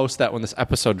can post that when this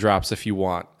episode drops if you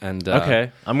want. And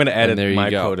okay, I'm gonna edit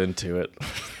my code into it.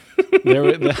 Oh,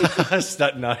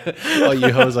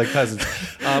 you hoes like peasants.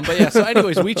 But yeah. So,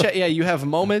 anyways, WeChat. Yeah, you have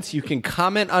moments. You can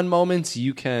comment on moments.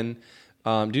 You can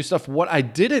do stuff. What I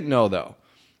didn't know though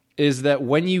is that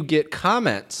when you get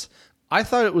comments, I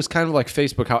thought it was kind of like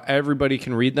Facebook, how everybody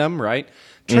can read them. Right?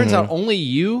 Turns out only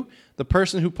you, the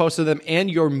person who posted them,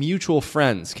 and your mutual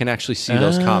friends can actually see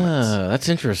those comments. That's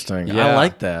interesting. Yeah. I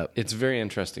like that. It's very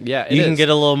interesting. Yeah, you can get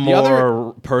a little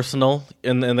more personal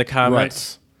in the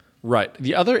comments. Right.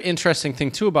 The other interesting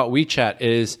thing, too, about WeChat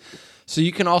is, so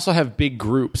you can also have big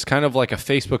groups, kind of like a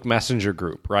Facebook Messenger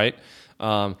group, right?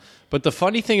 But the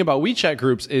funny thing about WeChat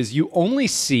groups is you only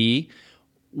see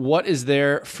what is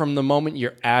there from the moment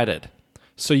you're added.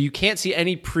 So you can't see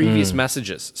any previous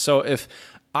messages. So if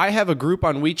I have a group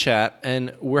on WeChat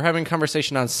and we're having a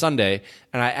conversation on Sunday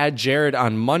and I add Jared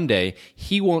on Monday,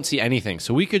 he won't see anything.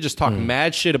 So we could just talk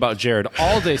mad shit about Jared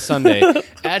all day Sunday,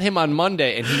 add him on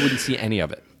Monday, and he wouldn't see any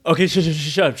of it. Okay,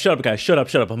 shut up, guys. Shut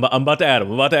up. I'm about to add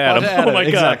him. Oh my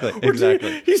God.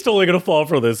 Exactly. He's totally going to fall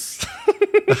for this.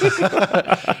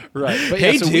 Right. But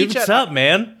hey, dude, what's up,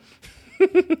 man?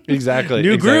 Exactly.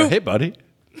 New group. Hey, buddy.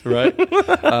 Right?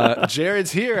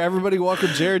 Jared's here. Everybody welcome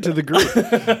Jared to the group.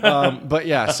 But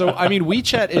yeah, so I mean,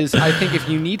 WeChat is, I think if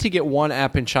you need to get one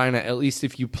app in China, at least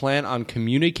if you plan on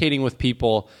communicating with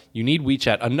people, you need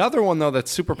WeChat. Another one, though,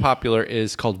 that's super popular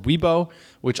is called Weibo,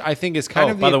 which I think is kind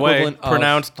of the equivalent of...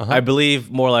 pronounced, I believe,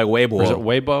 more like Weibo. Or is it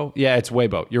Weibo? Yeah, it's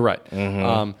Weibo. You're right.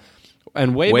 And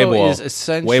Weibo is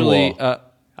essentially...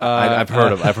 I've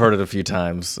heard it a few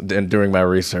times during my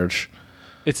research.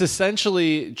 It's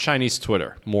essentially Chinese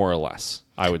Twitter, more or less,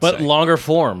 I would say. But longer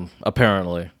form,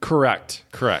 apparently. Correct.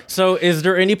 So is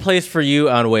there any place for you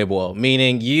on Weibo?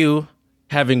 Meaning you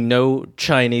having no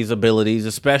Chinese abilities,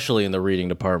 especially in the reading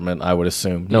department, I would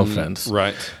assume. No offense.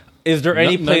 Right. Is there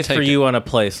any place for you on a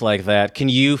place like that? Can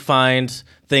you find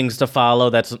things to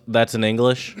follow that's in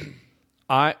English?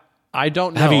 I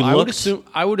don't know. Have you looked?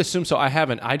 I would assume so. I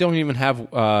haven't. I don't even have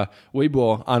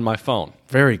Weibo on my phone.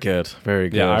 Very good.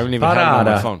 Yeah, I don't even have it on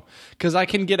my phone because I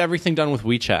can get everything done with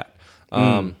WeChat.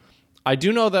 I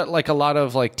do know that like a lot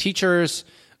of like teachers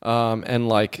and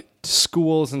like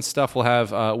schools and stuff will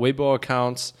have Weibo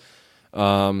accounts,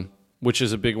 which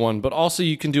is a big one. But also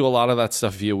you can do a lot of that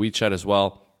stuff via WeChat as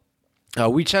well.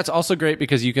 WeChat's also great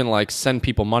because you can like send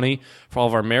people money. For all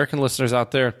of our American listeners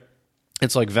out there,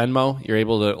 It's like Venmo. You're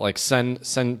able to like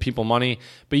send people money,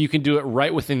 but you can do it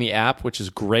right within the app, which is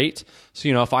great. So,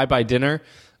 if I buy dinner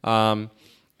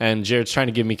and Jared's trying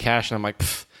to give me cash and I'm like,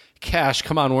 cash,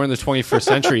 come on, we're in the 21st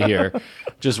century here.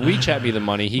 Just WeChat me the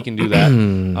money. He can do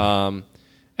that.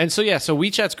 And so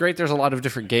WeChat's great. There's a lot of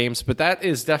different games, but that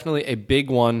is definitely a big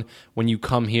one when you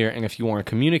come here and if you want to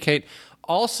communicate.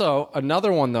 Also,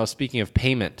 another one, though, speaking of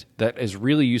payment, that is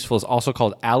really useful is also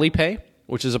called Alipay,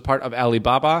 which is a part of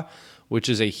Alibaba, which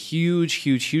is a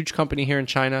huge company here in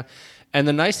China. And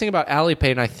the nice thing about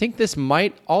Alipay, and I think this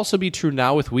might also be true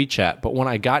now with WeChat, but when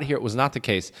I got here, it was not the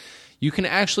case. You can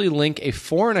actually link a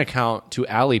foreign account to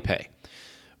Alipay,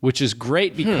 which is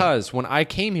great because when I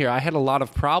came here, I had a lot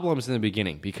of problems in the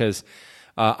beginning because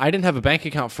I didn't have a bank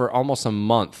account for almost a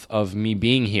month of me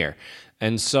being here.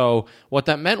 And so what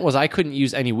that meant was I couldn't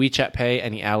use any WeChat Pay,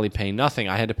 any Alipay, nothing.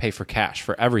 I had to pay for cash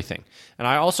for everything. And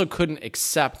I also couldn't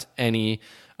accept any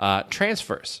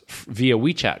transfers via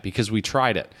WeChat because we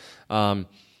tried it.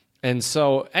 And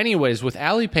so anyways, with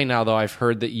Alipay now, though, I've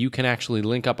heard that you can actually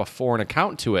link up a foreign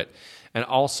account to it and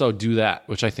also do that,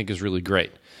 which I think is really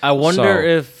great. I wonder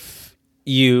if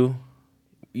you,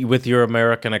 with your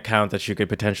American account that you could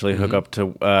potentially hook up to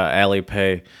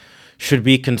Alipay, should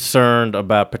be concerned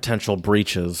about potential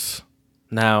breaches.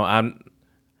 Now,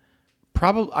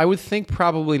 I would think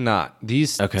probably not.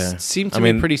 These seem to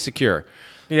be pretty secure.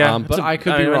 Yeah, but I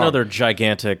could be wrong. I know they're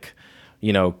gigantic,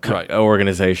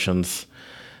 organizations.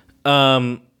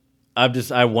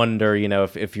 I wonder,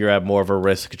 if you're at more of a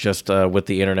risk just with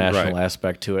the international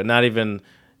aspect to it. Not even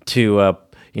to,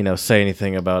 say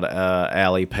anything about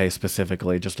Alipay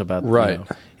specifically, just about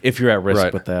if you're at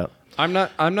risk with that. I'm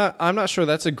not sure.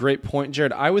 That's a great point,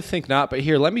 Jared. I would think not, but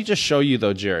here, let me just show you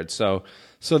though, Jared. So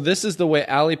this is the way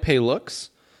Alipay looks.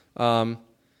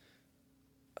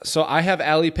 So I have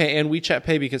Alipay and WeChat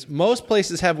Pay because most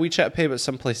places have WeChat Pay, but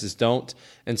some places don't,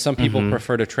 and some people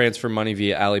prefer to transfer money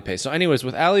via Alipay. So anyways,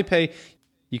 with Alipay,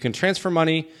 you can transfer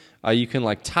money. You can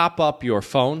like top up your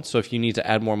phone. So if you need to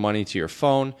add more money to your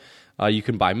phone, you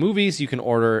can buy movies. You can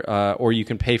order, or you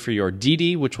can pay for your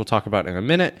DD, which we'll talk about in a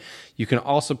minute. You can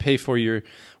also pay for your.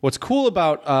 What's cool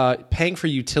about paying for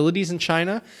utilities in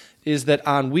China is that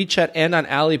on WeChat and on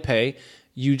Alipay,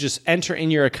 you just enter in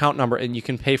your account number and you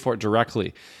can pay for it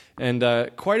directly. And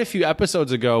quite a few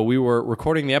episodes ago, we were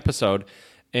recording the episode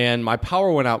and my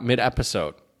power went out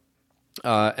mid-episode.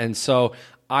 And so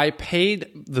I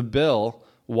paid the bill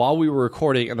while we were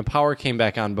recording and the power came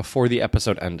back on before the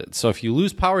episode ended. So if you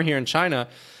lose power here in China,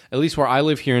 at least where I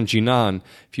live here in Jinan,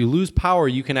 if you lose power,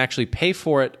 you can actually pay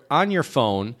for it on your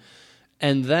phone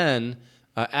and then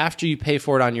after you pay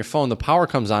for it on your phone, the power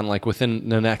comes on like within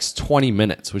the next 20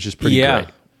 minutes, which is pretty great.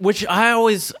 Which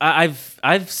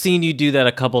I've seen you do that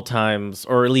a couple times,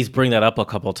 or at least bring that up a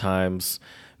couple times,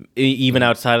 even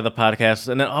outside of the podcast,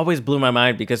 and it always blew my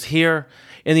mind because here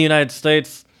in the United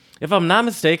States, if I'm not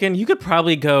mistaken, you could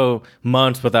probably go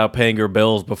months without paying your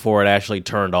bills before it actually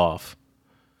turned off.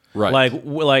 Right,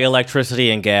 like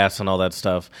electricity and gas and all that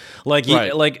stuff. Like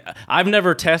I've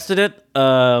never tested it.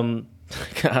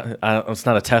 It's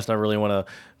not a test I really want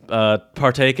to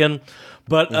partake in.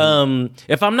 But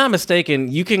if I'm not mistaken,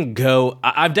 you can go.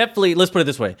 I've definitely, let's put it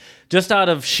this way, just out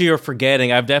of sheer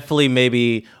forgetting, I've definitely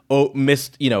maybe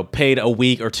missed, paid a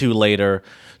week or two later,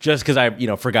 just because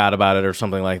I, forgot about it or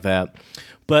something like that.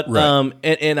 But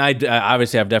and I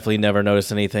obviously I've definitely never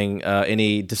noticed anything,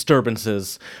 any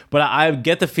disturbances. But I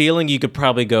get the feeling you could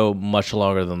probably go much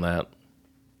longer than that.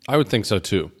 I would think so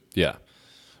too. Yeah.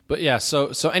 But yeah,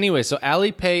 so anyway, so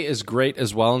Alipay is great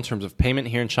as well in terms of payment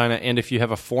here in China. And if you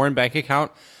have a foreign bank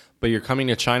account, but you're coming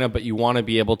to China, but you want to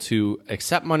be able to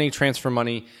accept money, transfer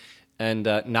money, and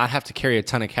not have to carry a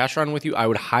ton of cash around with you, I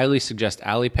would highly suggest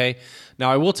Alipay. Now,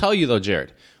 I will tell you though,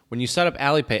 Jared, when you set up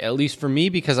Alipay, at least for me,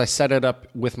 because I set it up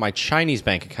with my Chinese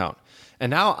bank account, and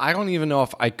now I don't even know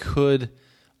if I could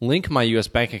link my U.S.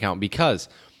 bank account because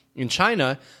in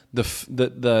China,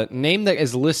 the name that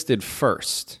is listed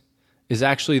first is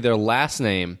actually their last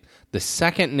name. The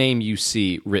second name you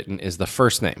see written is the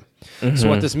first name. So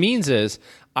what this means is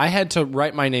I had to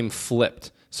write my name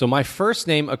flipped. So my first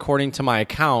name, according to my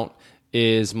account,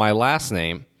 is my last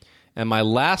name, and my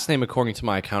last name, according to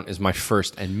my account, is my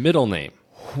first and middle name.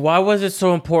 Why was it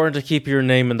so important to keep your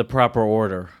name in the proper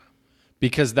order?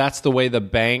 Because that's the way the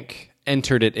bank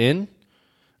entered it in.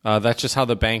 That's just how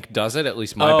the bank does it, at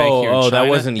least my bank here in China. That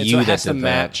wasn't you that has did to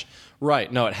match.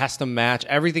 Right. No, it has to match.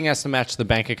 Everything has to match the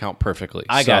bank account perfectly.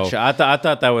 I gotcha. I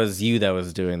thought that was you that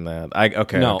was doing that.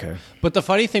 Okay. But the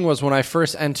funny thing was when I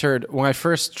first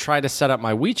tried to set up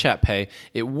my WeChat Pay,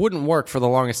 it wouldn't work for the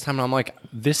longest time. And I'm like,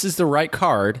 this is the right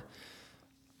card.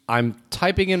 I'm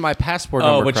typing in my passport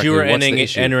Oh, number but you were correctly.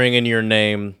 entering in your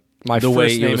name My the first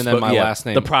way you name were and then my last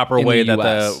name the proper in way the that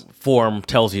US. the form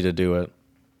tells you to do it.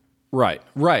 Right,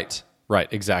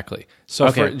 exactly. So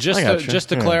Okay, I got you. just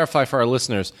to clarify for our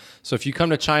listeners, so if you come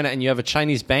to China and you have a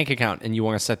Chinese bank account and you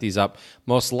want to set these up,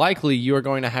 most likely you are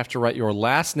going to have to write your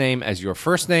last name as your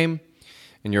first name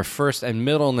and your first and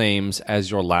middle names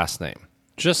as your last name,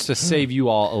 just to save you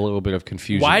all a little bit of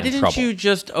confusion. Why and didn't trouble. you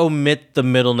just omit the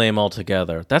middle name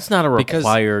altogether? That's not a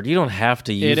required. You don't have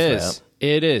to use that.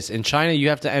 It is. In China, you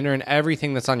have to enter in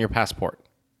everything that's on your passport.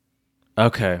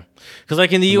 Okay, because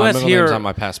like in the My U.S. middle here, name's on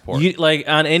my passport. you, like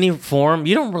on any form,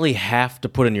 you don't really have to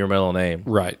put in your middle name.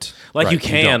 Right. Like right. you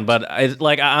can, don't. but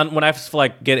when I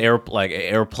like get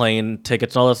airplane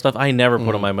tickets and all that stuff, I never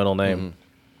put in my middle name.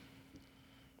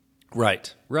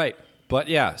 Right. But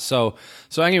yeah, so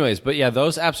anyways, but yeah,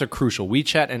 those apps are crucial.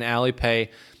 WeChat and Alipay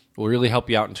will really help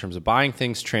you out in terms of buying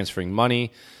things, transferring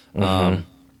money,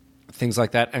 things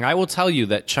like that. And I will tell you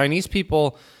that Chinese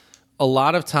people, a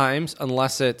lot of times,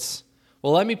 unless it's,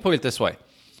 well, let me put it this way.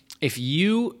 If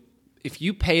you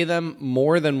pay them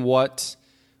more than what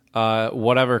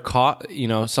whatever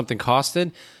something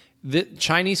costed, the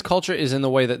Chinese culture is in the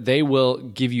way that they will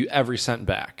give you every cent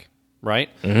back, right?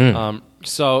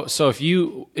 So if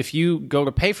you go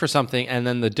to pay for something and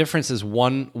then the difference is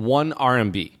one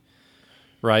RMB,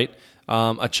 right?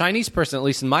 A Chinese person, at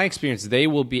least in my experience, they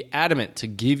will be adamant to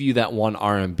give you that 1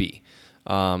 RMB.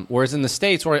 Whereas in the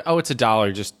States, where it's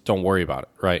 $1, just don't worry about it,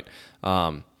 right?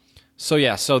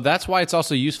 So that's why it's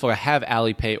also useful to have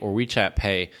Alipay or WeChat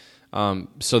Pay,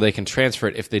 so they can transfer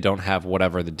it if they don't have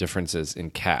whatever the difference is in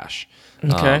cash.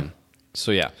 Okay.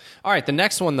 So yeah. All right. The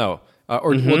next one though,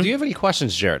 well, do you have any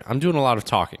questions, Jared? I'm doing a lot of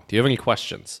talking. Do you have any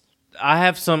questions? I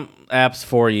have some apps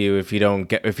for you if you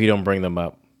don't bring them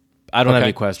up. I don't have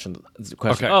any questions.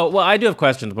 Okay. Oh well, I do have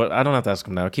questions, but I don't have to ask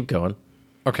them now. Keep going.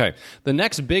 Okay. The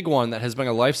next big one that has been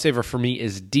a lifesaver for me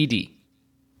is Didi.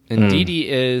 And Didi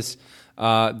is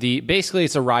basically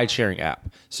it's a ride-sharing app.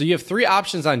 So you have 3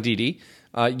 options on Didi.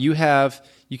 You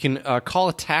can call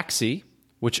a taxi,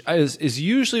 which is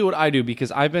usually what I do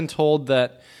because I've been told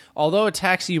that although a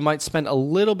taxi you might spend a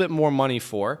little bit more money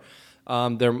for,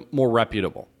 they're more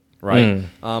reputable. Right?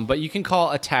 But you can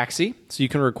call a taxi, so you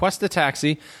can request a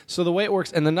taxi. So the way it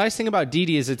works, and the nice thing about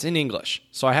Didi is it's in English.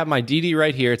 So I have my Didi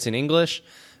right here. It's in English.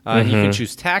 You can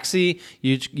choose taxi.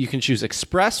 You can choose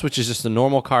Express, which is just a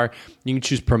normal car. You can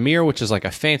choose Premier, which is like a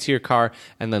fancier car.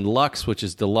 And then Lux, which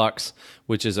is deluxe,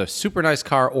 which is a super nice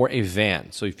car, or a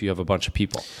van. So if you have a bunch of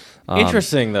people.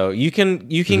 Interesting though. You can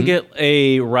get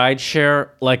a ride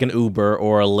share like an Uber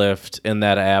or a Lyft in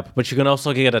that app, but you can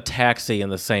also get a taxi in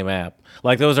the same app.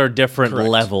 Like those are different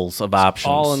levels of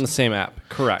options. All in the same app.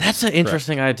 Correct. That's an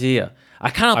interesting idea. I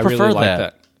kind of I prefer really like that.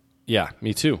 that. Yeah,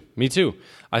 me too.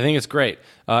 I think it's great.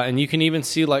 And you can even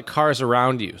see like cars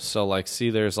around you. So like see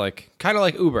there's like kind of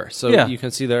like Uber. So you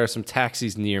can see there are some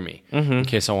taxis near me in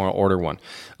case I want to order one.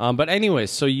 But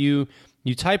anyways, so you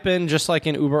type in, just like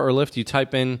in Uber or Lyft, you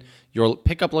type in your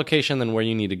pickup location, then where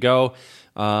you need to go.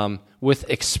 With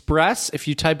Express, if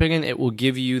you type it in, it will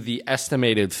give you the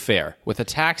estimated fare. With a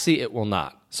taxi, it will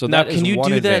not. So Now, that is can you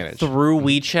one do advantage. that through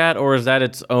WeChat, or is that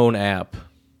its own app?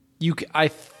 I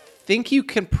think you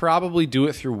can probably do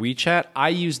it through WeChat. I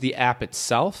use the app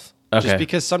itself, just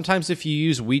because sometimes if you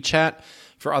use WeChat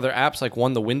for other apps, like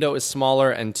 1, the window is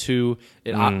smaller, and 2,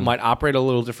 it might operate a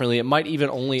little differently. It might even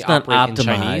only operate in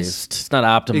Chinese. It's not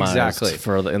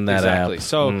optimized in that app.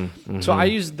 So I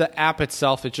use the app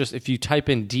itself. It's just if you type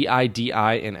in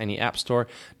DIDI in any app store.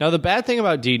 Now, the bad thing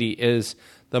about Didi is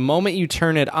the moment you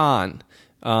turn it on,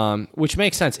 which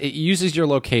makes sense, it uses your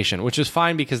location, which is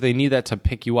fine because they need that to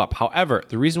pick you up. However,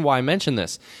 the reason why I mention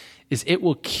this is it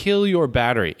will kill your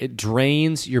battery. It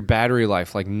drains your battery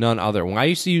life like none other. When I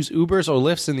used to use Ubers or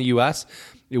Lyfts in the U.S.,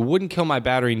 it wouldn't kill my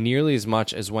battery nearly as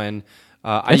much as when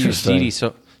I use Didi.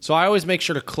 So I always make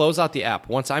sure to close out the app.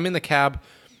 Once I'm in the cab,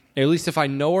 at least if I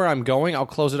know where I'm going, I'll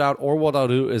close it out. Or what I'll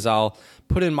do is I'll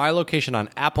put in my location on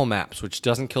Apple Maps, which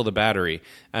doesn't kill the battery,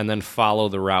 and then follow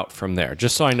the route from there,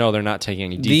 just so I know they're not taking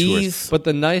any detours. But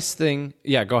the nice thing...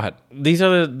 Yeah, go ahead. These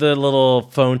are the little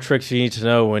phone tricks you need to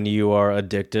know when you are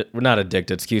not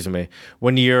addicted, excuse me,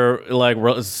 when you're like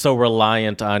so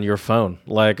reliant on your phone.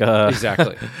 Like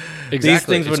Exactly. These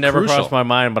things would never crucial. cross my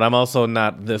mind, but I'm also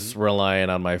not this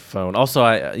reliant on my phone. Also,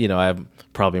 I have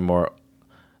probably more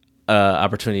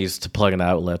opportunities to plug in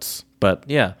outlets. But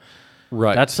yeah.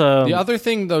 Right. That's the other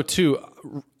thing, though, too,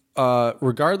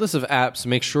 regardless of apps,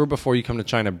 make sure before you come to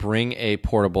China, bring a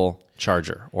portable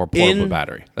charger or portable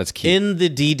battery. That's key. In the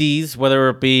DDs, whether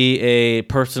it be a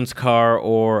person's car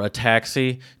or a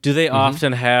taxi, do they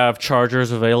often have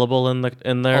chargers available in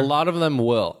there? A lot of them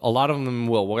will.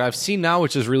 What I've seen now,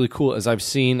 which is really cool, is I've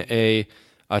seen a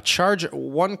charger,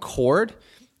 one cord,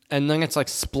 and then it's like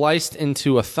spliced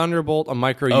into a Thunderbolt, a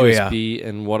micro USB,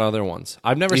 and what other ones?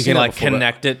 I've never seen that before.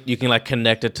 You can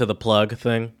connect it to the plug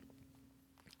thing.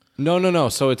 No.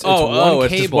 So it's one cable,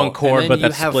 just one cord, but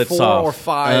that splits off. You have 4 or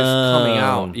 5 coming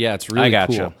out. Yeah, it's really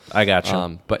cool. I got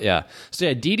you. But yeah, so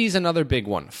yeah, DD's another big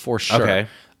one for sure. Okay.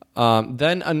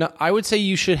 Then I would say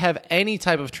you should have any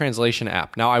type of translation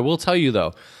app. Now, I will tell you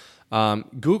though,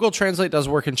 Google Translate does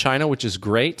work in China, which is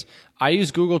great. I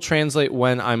use Google Translate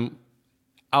when I'm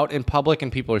out in public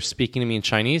and people are speaking to me in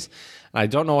Chinese, and I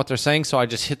don't know what they're saying, so I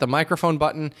just hit the microphone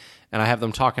button and I have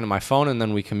them talking to my phone, and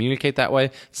then we communicate that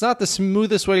way. It's not the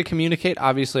smoothest way to communicate.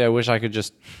 Obviously, I wish I could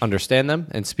just understand them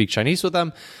and speak Chinese with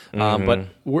them, but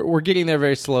we're getting there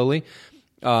very slowly.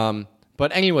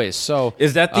 But anyways, so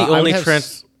is that the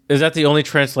only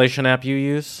translation app you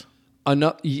use?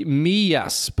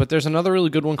 Yes, but there's another really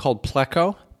good one called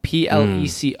Pleco,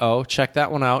 Pleco. Check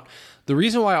that one out. The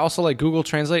reason why I also like Google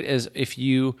Translate is if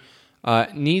you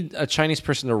need a Chinese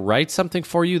person to write something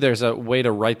for you, there's a way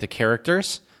to write the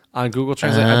characters on Google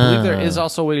Translate. I believe there is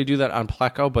also a way to do that on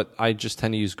Pleco, but I just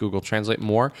tend to use Google Translate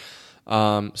more.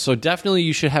 So definitely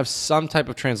you should have some type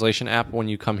of translation app when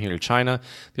you come here to China.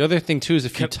 The other thing too is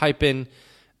if you type in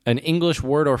an English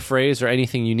word or phrase or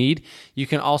anything you need, you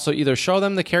can also either show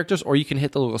them the characters or you can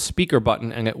hit the little speaker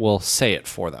button and it will say it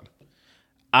for them.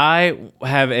 I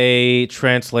have a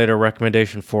translator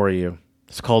recommendation for you.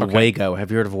 It's called Wago.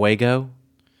 Have you heard of Wago?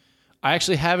 I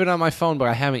actually have it on my phone, but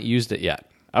I haven't used it yet.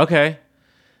 Okay.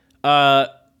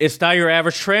 It's not your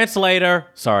average translator.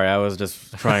 Sorry, I was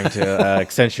just trying to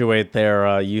accentuate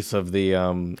their use of the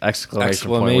exclamation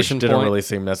point, which didn't really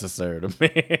seem necessary to me.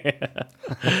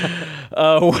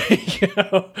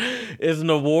 Wago is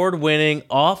an award-winning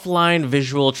offline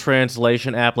visual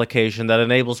translation application that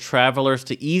enables travelers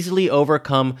to easily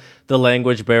overcome the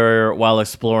language barrier while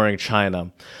exploring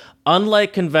China.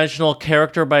 Unlike conventional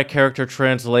character-by-character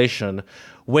translation,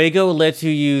 Wago lets you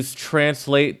use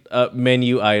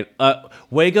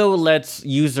Wago lets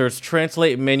users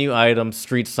translate menu items,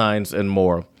 street signs, and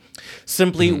more.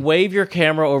 Simply wave your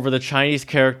camera over the Chinese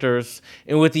characters,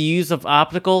 and with the use of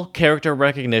optical character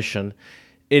recognition,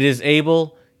 it is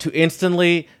able to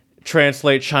instantly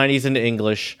translate Chinese into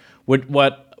English.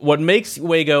 What makes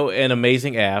Wago an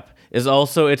amazing app is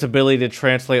also its ability to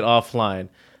translate offline.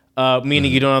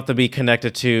 Meaning you don't have to be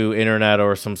connected to internet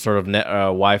or some sort of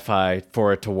Wi-Fi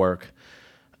for it to work.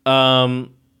 And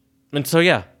so,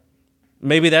 yeah,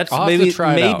 maybe that's I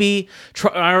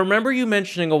remember you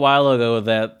mentioning a while ago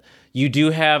that you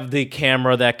do have the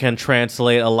camera that can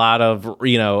translate a lot of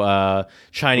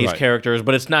Chinese characters,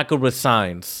 but it's not good with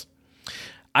signs.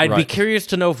 I'd be curious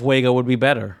to know if Wago would be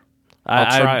better.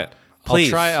 I'll try it.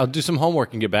 Please. I'll do some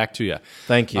homework and get back to you.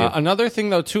 Thank you. Another thing,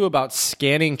 though, too, about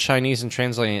scanning Chinese and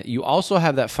translating it, you also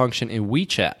have that function in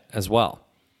WeChat as well.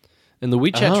 And the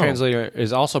WeChat translator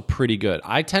is also pretty good.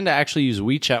 I tend to actually use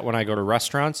WeChat when I go to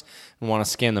restaurants and want to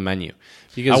scan the menu.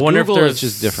 Because Google is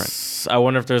just different. I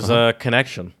wonder if there's a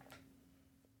connection.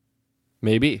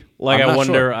 Maybe. I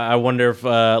wonder if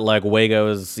Wago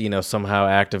is somehow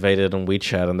activated on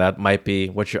WeChat, and that might be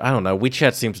what I don't know.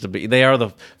 WeChat seems to be. They are the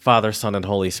Father, Son, and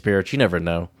Holy Spirit. You never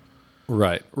know.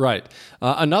 Right.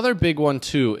 Another big one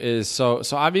too is so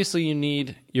obviously you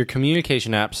need your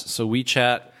communication apps. So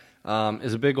WeChat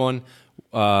is a big one.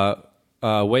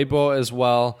 Weibo as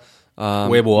well.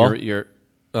 Weibo.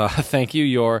 Thank you.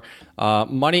 Your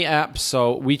money app,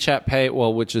 so WeChat Pay,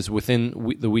 which is within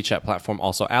the WeChat platform.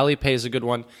 Also, Alipay is a good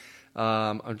one.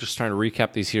 I'm just trying to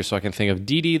recap these here so I can think of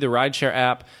Didi, the rideshare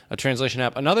app, a translation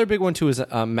app. Another big one, too, is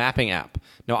a mapping app.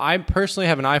 Now, I personally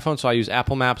have an iPhone, so I use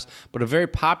Apple Maps, but a very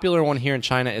popular one here in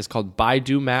China is called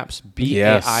Baidu Maps,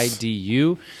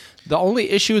 Baidu. The only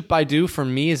issue with Baidu for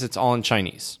me is it's all in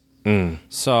Chinese.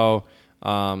 So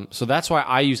that's why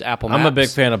I use Apple Maps. I'm a big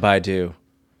fan of Baidu.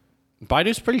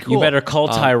 Baidu's pretty cool. You better call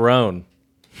Tyrone.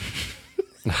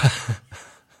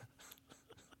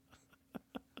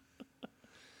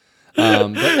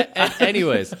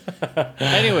 Anyways,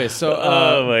 so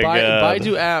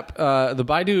Baidu app, the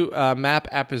Baidu Map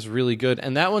app is really good,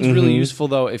 and that one's really useful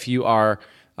though if you are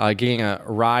getting a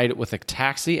ride with a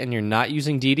taxi and you're not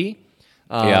using Didi.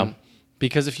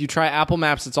 Because if you try Apple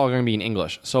Maps, it's all going to be in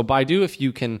English. So Baidu, if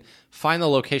you can find the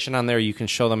location on there, you can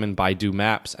show them in Baidu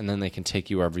Maps, and then they can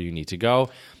take you wherever you need to go.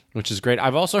 which is great.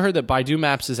 I've also heard that Baidu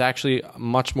Maps is actually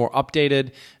much more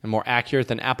updated and more accurate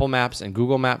than Apple Maps and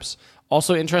Google Maps.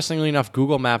 Also, interestingly enough,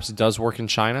 Google Maps does work in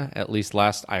China. At least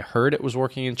last I heard it was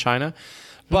working in China.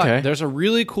 But there's a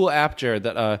really cool app, Jared,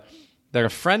 that a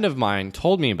friend of mine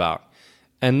told me about.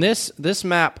 And this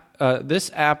app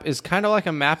is kind of like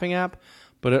a mapping app,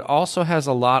 but it also has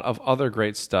a lot of other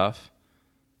great stuff.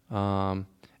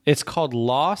 It's called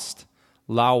Lost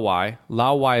Laowai.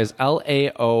 Laowai is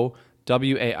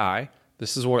Laowai.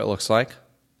 This is what it looks like.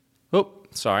 Oh,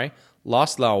 sorry.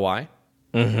 Lost Laowai.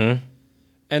 Mm-hmm.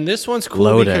 And this one's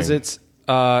cool because it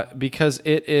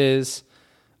is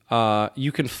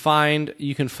you can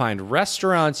find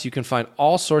restaurants, you can find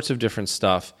all sorts of different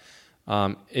stuff.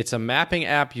 It's a mapping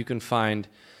app. You can find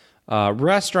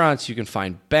restaurants, you can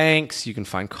find banks, you can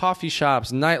find coffee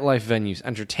shops, nightlife venues,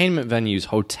 entertainment venues,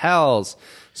 hotels,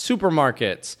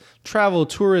 supermarkets, travel,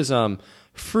 tourism,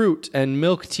 fruit and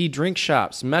milk tea drink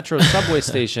shops, metro subway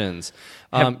stations.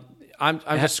 I'm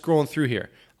just scrolling through here.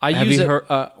 I use it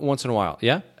once in a while.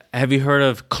 Yeah? Have you heard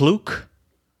of Klook?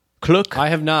 Klook? I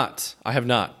have not.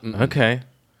 Mm-mm. Okay.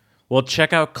 Well,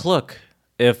 check out Klook.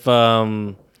 If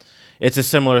it's a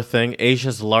similar thing.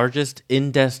 Asia's largest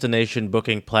in-destination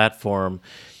booking platform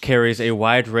carries a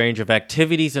wide range of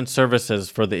activities and services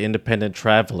for the independent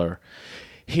traveler.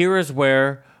 Here is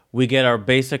where we get our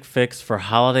basic fix for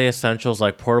holiday essentials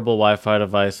like portable Wi-Fi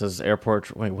devices,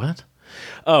 airport... Wait, what?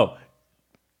 Oh,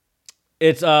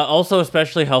 it's also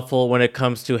especially helpful when it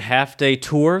comes to half-day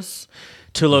tours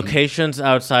to locations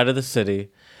outside of the city.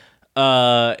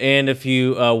 And if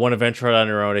you want to venture out on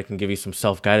your own, it can give you some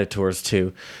self-guided tours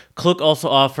too. Klook also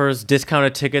offers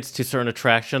discounted tickets to certain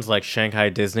attractions like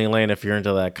Shanghai Disneyland if you're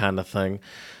into that kind of thing.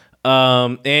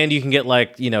 And you can get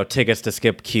tickets to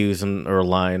skip queues or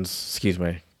lines. Excuse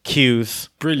me. Queues.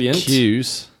 Brilliant.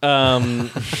 Queues.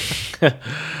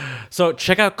 So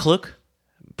check out Klook.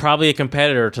 Probably a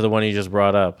competitor to the one you just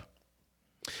brought up.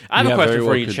 I have a question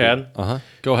for you, Chad.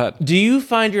 Go ahead. Do you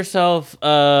find yourself...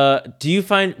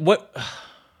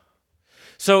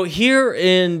 So here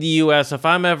in the U.S., if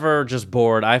I'm ever just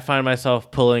bored, I find myself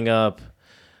pulling up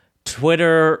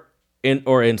Twitter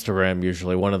or Instagram,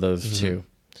 usually, one of those two.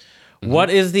 Mm-hmm. What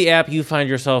is the app you find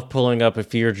yourself pulling up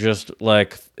if you're just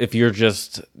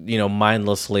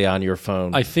mindlessly on your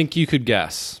phone? I think you could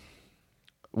guess.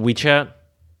 WeChat?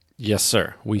 Yes,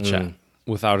 sir. WeChat.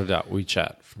 Without a doubt,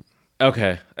 WeChat.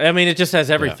 Okay. I mean, it just has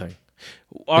everything.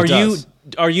 Yeah. Are you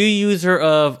a user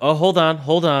of... Oh, hold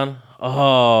on.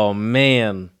 Oh,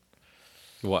 man.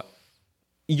 What?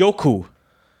 Youku.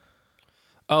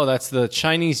 Oh, that's the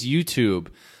Chinese YouTube.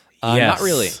 Yes. Not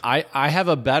really. I have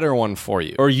a better one for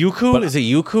you. Or Youku? Is it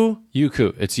Youku?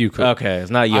 Youku. It's Youku. Okay, it's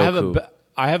not Youku.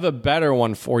 I have a better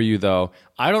one for you, though.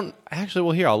 I don't... Actually,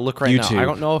 well, here, I'll look right YouTube. now. I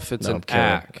don't know if it's an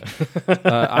app.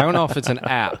 I don't know if it's an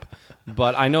app,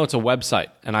 but I know it's a website,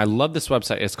 and I love this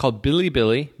website. It's called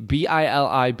Bilibili,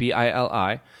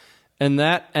 Bilibili. And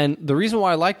the reason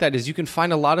why I like that is you can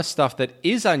find a lot of stuff that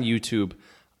is on YouTube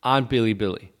on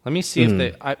Bilibili. Let me see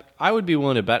if I would be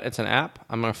willing to bet it's an app.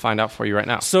 I'm going to find out for you right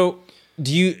now. So, on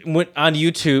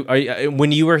YouTube,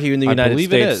 when you were here in the United States... I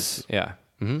believe it is, yeah.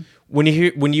 Mm-hmm. When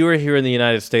you were here in the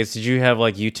United States, did you have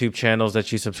YouTube channels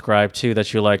that you subscribe to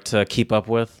that you like to keep up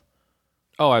with?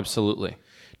 Oh, absolutely.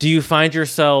 Do you find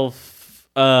yourself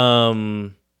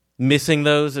missing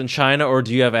those in China, or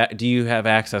do you have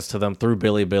access to them through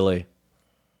Bilibili?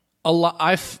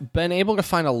 I've been able to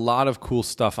find a lot of cool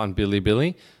stuff on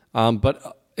Bilibili,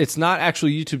 but it's not actual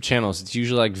YouTube channels. It's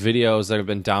usually videos that have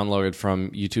been downloaded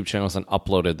from YouTube channels and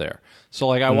uploaded there. So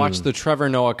I watched the Trevor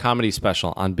Noah comedy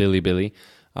special on Bilibili.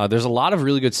 There's a lot of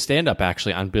really good stand-up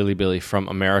actually on Bilibili from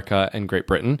America and Great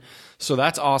Britain. So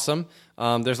that's awesome.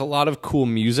 There's a lot of cool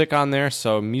music on there,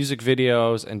 so music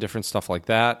videos and different stuff like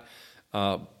that.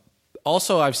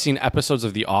 Also, I've seen episodes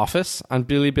of The Office on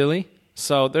Bilibili.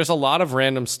 So there's a lot of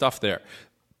random stuff there.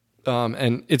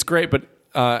 And it's great, but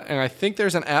and I think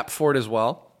there's an app for it as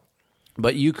well.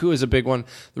 But Youku is a big one.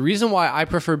 The reason why I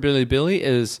prefer Bilibili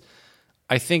is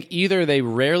I think either they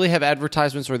rarely have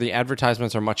advertisements or the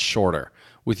advertisements are much shorter.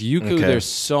 With Youku, there's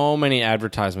so many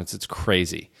advertisements. It's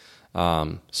crazy.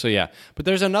 So yeah. But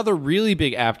there's another really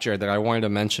big app, Jared, that I wanted to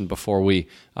mention before we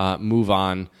move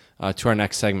on to our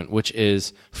next segment, which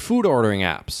is food ordering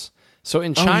apps. So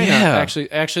in China,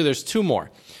 actually, there's two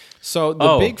more. So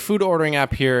the big food ordering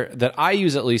app here that I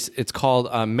use at least, it's called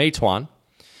Meituan.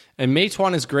 And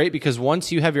Meituan is great because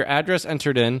once you have your address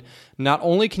entered in, not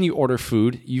only can you order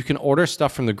food, you can order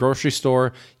stuff from the grocery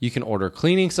store, you can order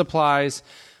cleaning supplies.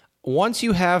 Once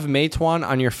you have Meituan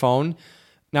on your phone,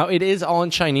 now it is all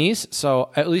in Chinese,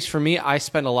 so at least for me, I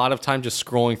spend a lot of time just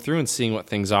scrolling through and seeing what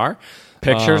things are.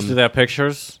 Pictures? Do they have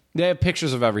pictures? They have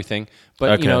pictures of everything,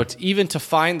 but even to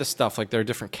find the stuff, like there are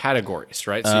different categories,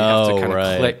 right? So you have to kind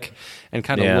of click and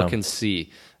kind of look and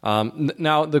see.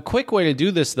 Now, the quick way to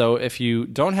do this, though, if you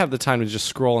don't have the time to just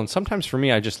scroll, and sometimes for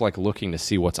me, I just like looking to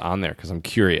see what's on there because I'm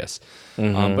curious.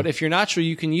 But if you're not sure,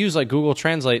 you can use like Google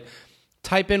Translate,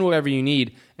 type in whatever you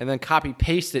need, and then copy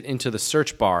paste it into the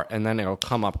search bar, and then it'll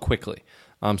come up quickly.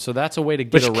 So that's a way to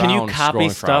get around. Can you copy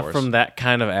scrolling stuff from that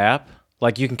kind of app?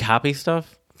 Like you can copy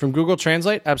stuff? From Google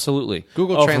Translate? Absolutely.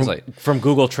 Google Translate. From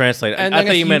Google Translate. And I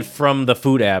thought you meant from the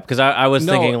food app, because I was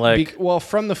thinking like...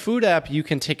 from the food app, you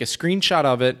can take a screenshot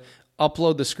of it,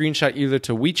 upload the screenshot either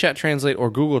to WeChat Translate or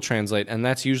Google Translate, and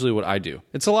that's usually what I do.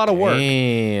 It's a lot of work.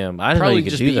 Damn. I didn't know Probably you could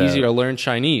just do be that. easier to learn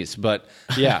Chinese, but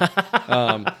yeah.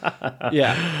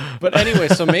 Yeah. But anyway,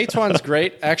 so Meituan's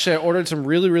great. Actually, I ordered some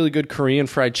really, really good Korean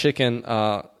fried chicken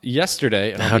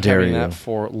yesterday, and I'll be having that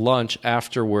for lunch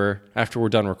after we're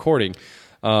done recording.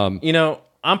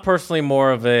 I'm personally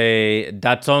more of a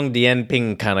Dazong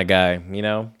Dianping kind of guy,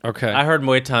 Okay. I heard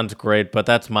Meituan's great, but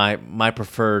that's my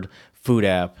preferred food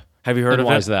app. Have you heard of it?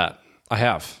 Why is that? I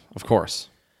have, of course.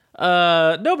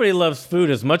 Nobody loves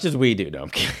food as much as we do. No, I'm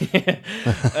kidding.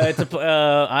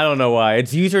 I don't know why.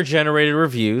 It's user-generated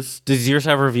reviews. Does yours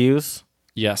have reviews?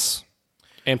 Yes.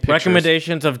 And pictures.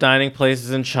 Recommendations of dining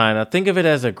places in China. Think of it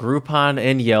as a Groupon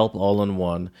and Yelp all in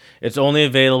one. It's only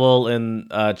available in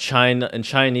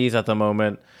Chinese at the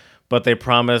moment, but they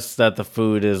promise that the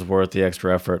food is worth the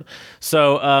extra effort.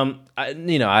 So, I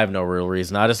have no real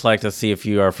reason. I just like to see if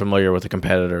you are familiar with the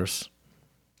competitors.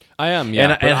 I am,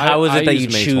 yeah. And how is it that you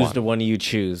choose Meituan. the one you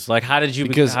choose? Like, how did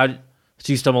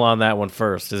you stumble on that one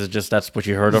first? Is it just that's what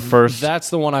you heard of first?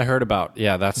 That's the one I heard about.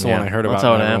 Yeah, that's the one I heard about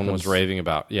and everyone was raving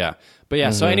about. Yeah. But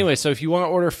yeah, so anyway, so if you want to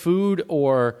order food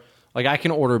or, like, I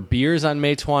can order beers on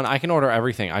Meituan. I can order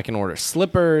everything. I can order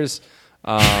slippers.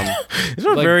 These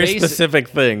are very specific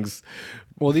things.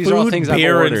 Well, these are all things I've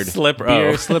ordered.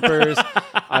 Beer, slippers.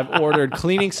 I've ordered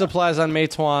cleaning supplies on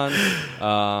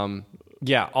Meituan.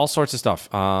 Yeah, all sorts of stuff.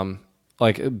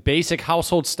 Like basic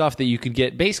household stuff that you could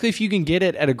get. Basically, if you can get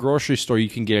it at a grocery store, you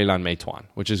can get it on Meituan,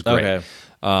 which is great.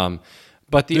 Okay.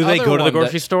 But do they go to the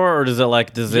grocery store, or does it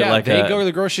like? They go to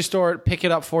the grocery store, pick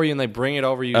it up for you, and they bring it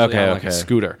over usually on a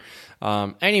scooter.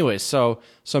 Anyway, so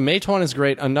Meituan is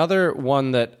great. Another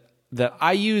one that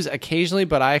I use occasionally,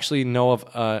 but I actually know of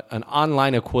an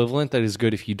online equivalent that is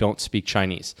good if you don't speak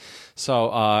Chinese.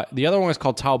 So the other one is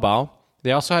called Taobao.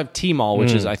 They also have Tmall,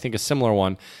 which is, I think, a similar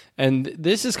one. And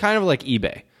this is kind of like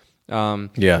eBay.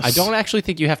 Yes. I don't actually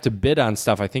think you have to bid on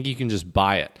stuff. I think you can just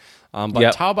buy it.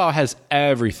 But Taobao has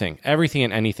everything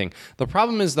and anything. The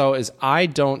problem is, though, is I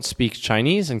don't speak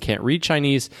Chinese and can't read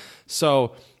Chinese.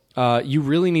 So you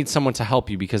really need someone to help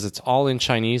you because it's all in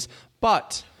Chinese.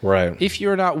 But if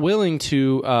you're not willing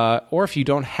to, or if you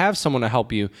don't have someone to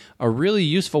help you, a really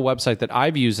useful website that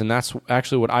I've used, and that's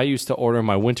actually what I use to order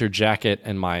my winter jacket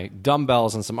and my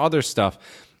dumbbells and some other stuff,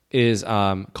 is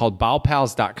called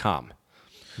baopals.com.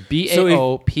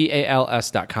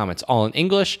 BAOPALS.com. It's all in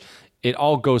English. It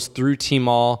all goes through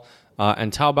Tmall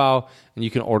and Taobao, and you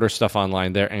can order stuff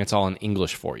online there, and it's all in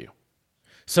English for you.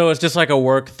 So it's just like a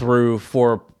work through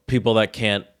for people that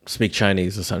can't speak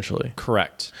Chinese, essentially.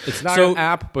 Correct. It's not an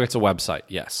app, but it's a website.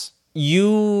 Yes.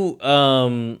 You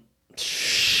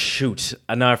shoot.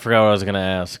 Now I forgot what I was going to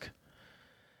ask.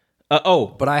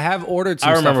 But I have ordered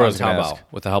some stuff on Taobao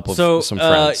with the help of some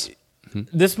friends.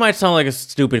 This might sound like a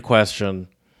stupid question.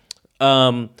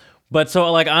 But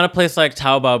so like on a place like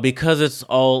Taobao, because it's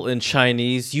all in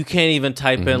Chinese, you can't even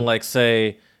type in like,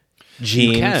 say,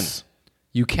 jeans.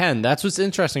 You can. That's what's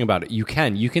interesting about it. You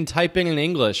can type in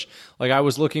English. Like I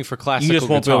was looking for classical guitars. You just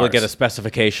won't be able to get a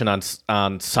specification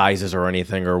on sizes or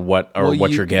anything or what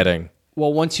you're getting.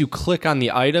 Well, once you click on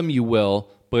the item, you will,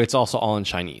 but it's also all in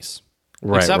Chinese.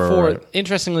 Except for,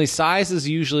 interestingly, sizes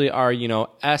usually are,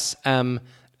 S, M,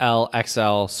 L,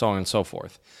 XL, so on and so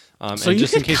forth. So you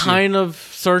could kind of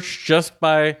search just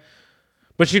by...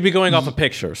 But you'd be going off of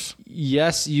pictures.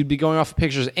 Yes, you'd be going off of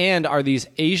pictures. And are these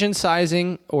Asian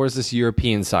sizing or is this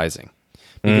European sizing?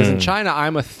 Because in China,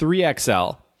 I'm a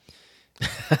 3XL.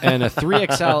 And a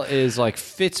 3XL is like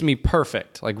fits me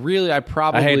perfect. Like really, I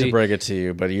hate to break it to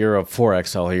you, but you're a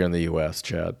 4XL here in the U.S.,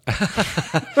 Chad.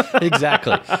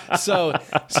 Exactly. So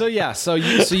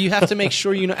you have to make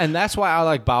sure you know, and that's why I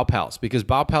like Baopals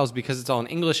because it's all in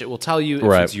English, it will tell you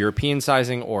if it's European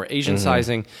sizing or Asian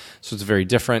sizing. So it's very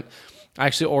different. I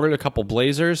actually ordered a couple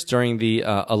blazers during the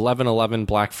 11/11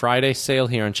 Black Friday sale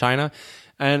here in China,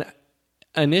 and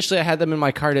initially I had them in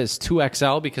my cart as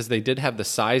 2XL because they did have the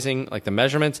sizing, like the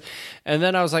measurements, and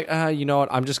then I was like, you know what,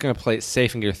 I'm just going to play it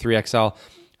safe and get a 3XL.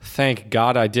 Thank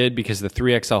God I did, because the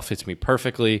 3XL fits me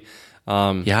perfectly.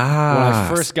 Yeah. When I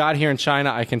first got here in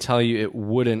China, I can tell you it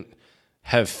wouldn't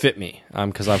have fit me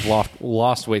because I've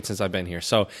lost weight since I've been here.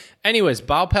 So anyways,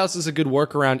 Baopals is a good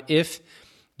workaround if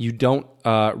you don't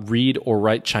read or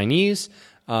write Chinese.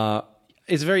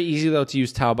 It's very easy, though, to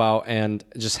use Taobao and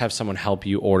just have someone help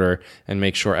you order and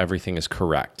make sure everything is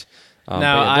correct.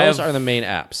 Now, those are the main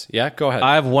apps. Yeah, go ahead.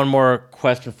 I have one more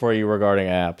question for you regarding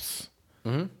apps.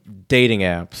 Dating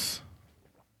apps.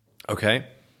 Okay.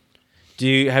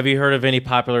 Have you heard of any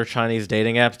popular Chinese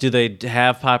dating apps? Do they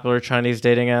have popular Chinese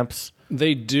dating apps?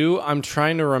 They do. I'm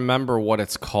trying to remember what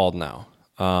it's called now.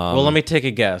 Well, let me take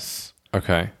a guess.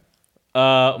 Okay.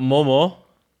 Momo.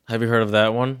 Have you heard of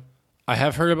that one? I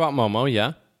have heard about Momo,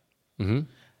 yeah.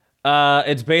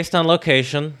 It's based on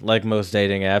location, like most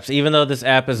dating apps. Even though this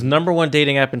app is #1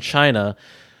 dating app in China,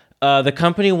 the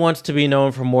company wants to be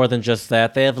known for more than just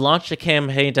that. They have launched a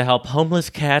campaign to help homeless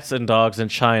cats and dogs in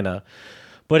China.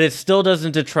 But it still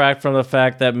doesn't detract from the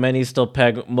fact that many still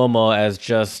peg Momo as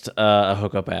just a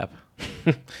hookup app.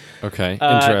 Okay,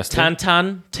 interesting.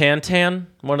 Tantan,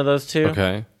 one of those two.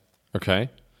 Okay.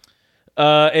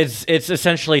 It's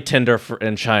essentially Tinder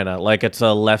in China. Like it's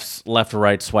a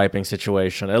left-right swiping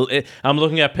situation. I'm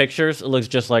looking at pictures. It looks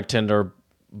just like Tinder,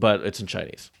 but it's in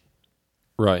Chinese.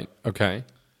 Right. Okay.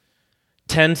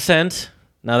 Tencent.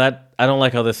 Now that I don't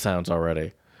like how this sounds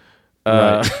already.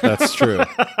 Right. That's true.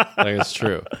 That is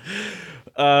true.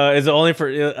 Is only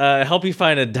for help you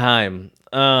find a dime.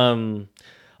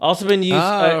 Also been used.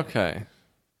 Okay.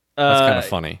 That's kind of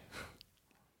funny.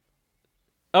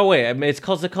 Oh wait, I mean, it's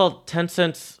called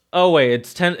Tencent. Oh wait,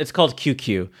 it's called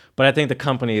QQ, but I think the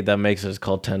company that makes it is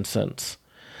called Tencent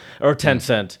or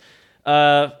Tencent.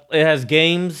 It has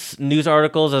games, news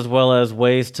articles, as well as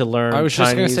ways to learn. I was Chinese.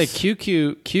 just going to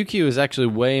say QQ is actually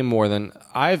way more than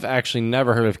I've actually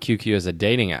never heard of QQ as a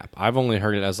dating app. I've only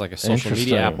heard it as like a social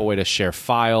media app, a way to share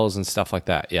files and stuff like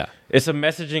that. Yeah, it's a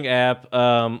messaging app.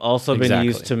 Also been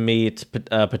used to meet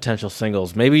potential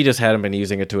singles. Maybe you just hadn't been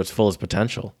using it to its fullest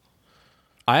potential.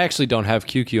 I actually don't have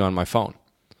QQ on my phone.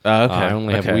 Okay, I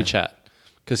only have WeChat.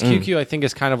 Because QQ, I think,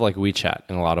 is kind of like WeChat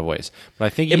in a lot of ways. But I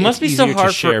think it must be so hard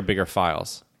to share bigger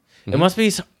files. It must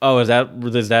be. Oh, is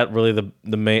that really the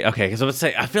main? Okay, because I would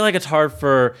say I feel like it's hard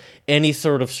for any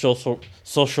sort of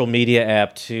social media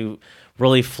app to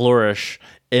really flourish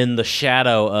in the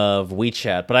shadow of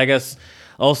WeChat. But I guess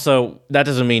also that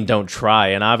doesn't mean don't try.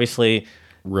 And obviously,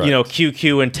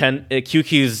 QQ and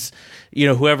QQ's.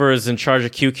 Whoever is in charge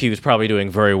of QQ is probably doing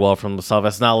very well for themselves.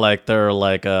 It's not like they're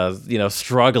like,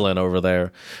 struggling over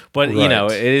there. But,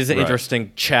 it is an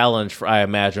interesting challenge, I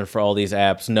imagine, for all these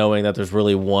apps, knowing that there's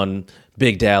really one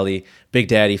Big Daddy,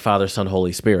 Father, Son,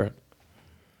 Holy Spirit.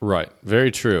 Right. Very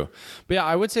true. But yeah,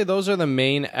 I would say those are the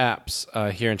main apps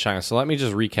here in China. So let me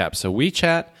just recap. So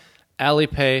WeChat,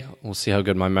 Alipay. We'll see how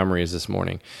good my memory is this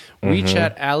morning.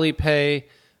 WeChat, Alipay.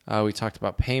 We talked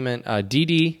about payment.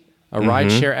 Didi, a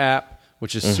rideshare app,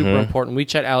 which is super important.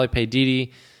 WeChat, Alipay,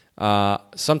 Didi,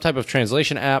 some type of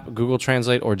translation app, Google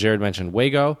Translate, or Jared mentioned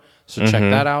Weigo, so check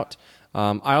that out.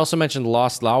 I also mentioned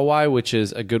Lost Laowai, which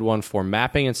is a good one for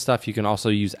mapping and stuff. You can also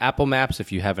use Apple Maps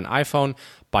if you have an iPhone.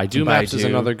 Baidu Maps is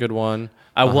another good one.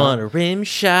 I want a rim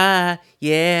shot,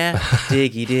 yeah,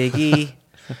 diggy.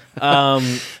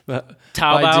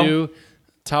 Taobao,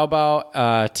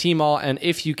 Tmall, and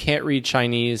if you can't read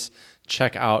Chinese,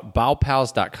 check out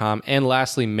baopals.com, and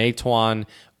lastly, Meituan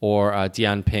or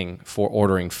Dianping for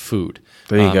ordering food.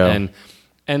 There you go.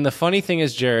 And the funny thing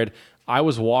is, Jared, I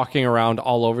was walking around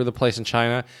all over the place in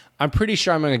China. I'm pretty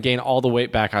sure I'm going to gain all the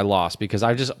weight back I lost because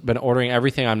I've just been ordering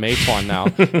everything on Meituan now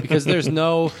because there's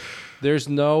no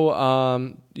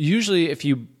usually if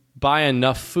you buy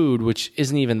enough food, which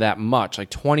isn't even that much, like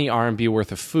 20 RMB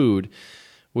worth of food,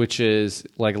 which is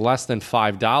like less than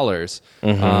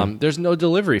 $5, there's no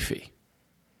delivery fee.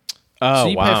 Oh, so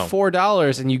you pay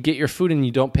 $4 and you get your food and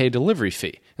you don't pay a delivery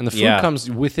fee. And the food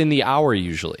comes within the hour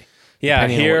usually. Yeah,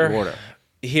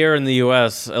 here in the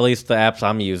US, at least the apps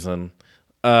I'm using,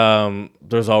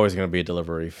 there's always going to be a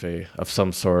delivery fee of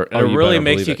some sort. And it really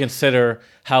makes you consider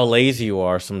how lazy you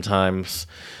are sometimes.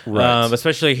 Right.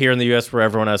 Especially here in the US where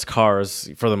everyone has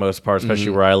cars for the most part, especially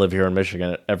where I live here in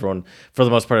Michigan. Everyone, for the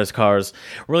most part, has cars.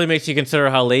 Really makes you consider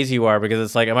how lazy you are because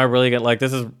it's like, am I really going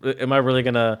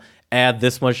to add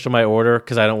this much to my order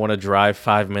because I don't want to drive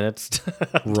 5 minutes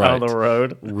down the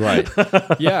road? Right.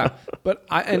 Yeah. But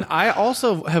I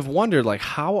also have wondered, like,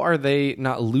 how are they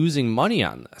not losing money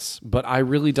on this? But I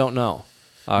really don't know.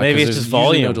 Maybe it's just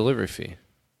volume. No delivery fee.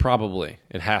 Probably.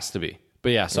 It has to be.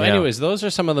 But yeah, so anyways, those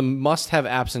are some of the must-have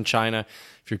apps in China.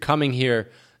 If you're coming here,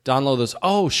 download those.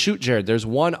 Oh, shoot, Jared, there's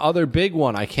one other big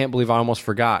one. I can't believe I almost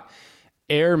forgot.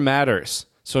 Air matters.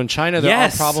 So in China, there are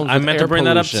problems with I meant air to bring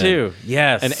pollution. that up too.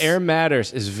 Yes. And air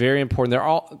matters is very important. They're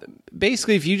all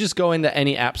basically, if you just go into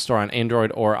any app store on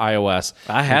Android or iOS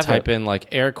and type in like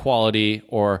air quality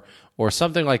or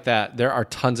something like that, there are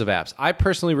tons of apps. I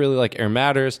personally really like Air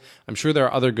Matters. I'm sure there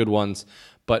are other good ones,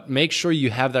 but make sure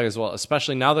you have that as well,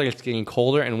 especially now that it's getting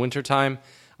colder in wintertime.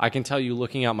 I can tell you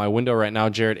looking out my window right now,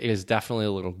 Jared, it is definitely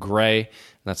a little gray.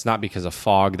 And that's not because of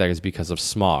fog. That is because of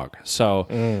smog.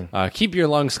 So keep your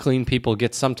lungs clean, people.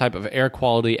 Get some type of air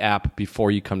quality app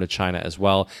before you come to China as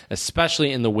well,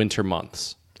 especially in the winter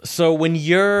months. So when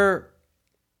you're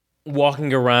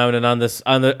walking around and on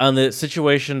the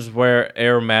situations where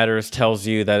Air Matters tells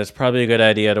you that it's probably a good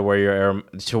idea to wear your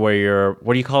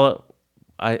what do you call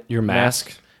it? Your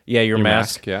mask. Yeah, your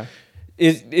mask. Yeah.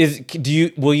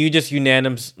 Will you just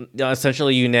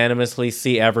unanimously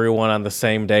see everyone on the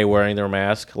same day wearing their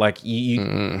mask? Like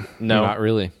no, not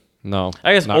really. No,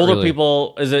 I guess older really.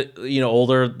 people. Is it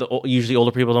usually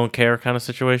older people don't care kind of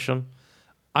situation?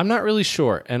 I'm not really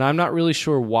sure, and I'm not really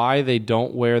sure why they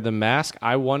don't wear the mask.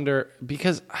 I wonder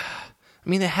because,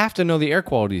 they have to know the air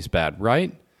quality is bad,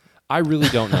 right? I really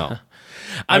don't know.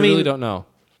 I really don't know.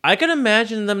 I can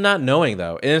imagine them not knowing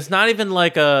though, and it's not even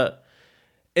like a.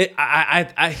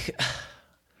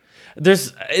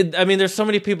 There's so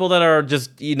many people that are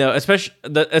just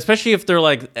especially if they're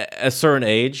like a certain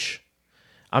age.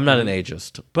 I'm not an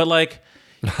ageist, but like.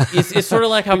 It's sort of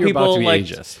like how people like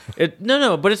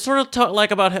but it's sort of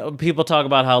like about how people talk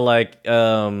about how like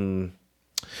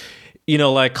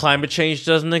like climate change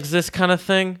doesn't exist kind of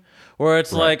thing, where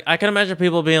it's like I can imagine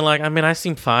people being like, I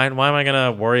seem fine, why am I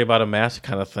gonna worry about a mask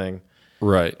kind of thing,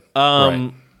 right?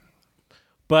 But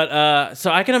so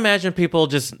I can imagine people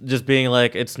just being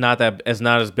like, it's not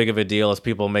as big of a deal as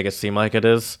people make it seem like it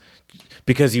is,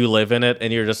 because you live in it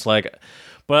and you're just like.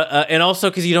 But and also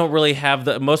because you don't really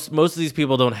have most of these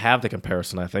people don't have the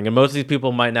comparison, I think, and most of these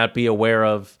people might not be aware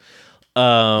of.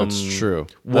 That's true.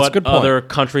 That's what other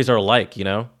countries are like,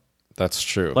 That's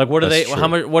true. Like, what do That's they?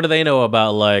 true. What do they know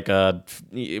about like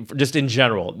just in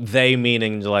general? They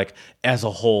meaning like as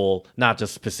a whole, not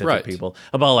just specific people.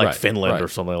 About like Finland or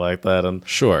something like that. And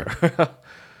sure,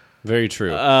 very true.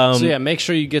 So yeah, make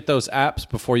sure you get those apps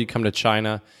before you come to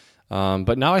China.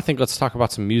 But now I think let's talk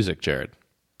about some music, Jared.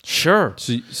 Sure.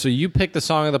 So you picked the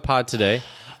song of the pod today.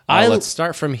 Let's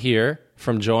start from here,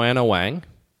 from Joanna Wang.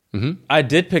 Mm-hmm. I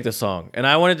did pick the song, and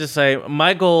I wanted to say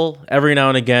my goal every now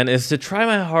and again is to try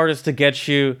my hardest to get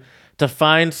you to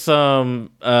find some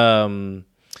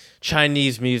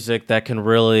Chinese music that can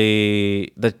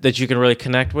really that you can really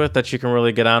connect with, that you can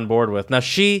really get on board with. Now,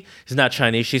 she is not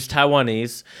Chinese; she's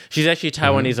Taiwanese. She's actually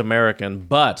Taiwanese American,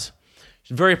 but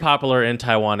very popular in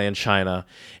Taiwan and China.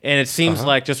 And it seems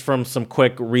like, just from some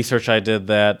quick research I did,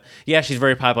 that, she's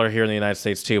very popular here in the United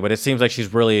States too, but it seems like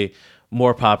she's really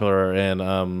more popular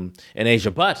in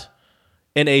Asia. But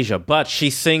she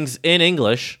sings in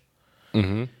English.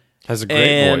 Mm-hmm. Has a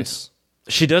great voice.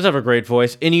 She does have a great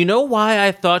voice. And you know why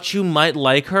I thought you might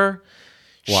like her?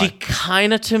 Why? She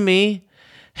kind of, to me,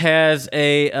 has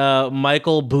a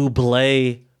Michael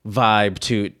Bublé vibe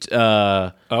to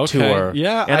her.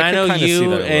 Yeah, and I know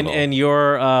you and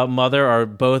your mother are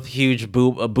both huge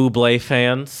Bublé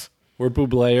fans. We're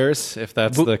Bublayers, if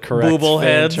that's the correct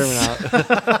Boobleheads.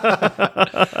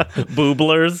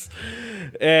 Booblers.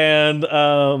 And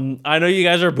I know you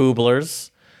guys are booblers.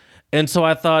 And so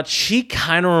I thought she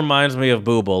kind of reminds me of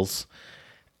Boobles.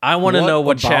 I want to know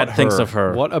what Chad thinks of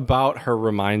her. What about her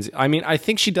reminds... I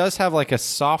think she does have like a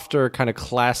softer, kind of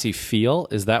classy feel.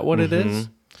 Is that what it is?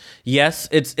 Yes,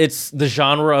 it's the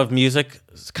genre of music.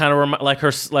 It's kind of like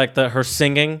her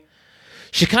singing.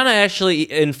 She kind of actually,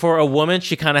 and for a woman,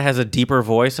 she kind of has a deeper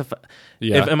voice. Am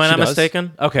I not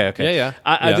mistaken? Okay. Yeah.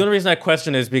 The only reason I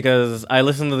question is because I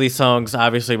listen to these songs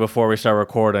obviously before we start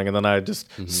recording, and then I just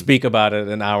speak about it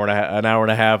an hour and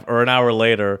a half, or an hour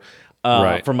later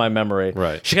from my memory.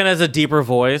 Right. She kind of has a deeper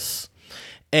voice,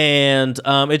 and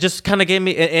it just kind of gave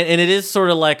me, and it is sort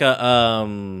of like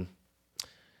a.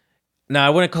 Now I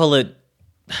wouldn't call it.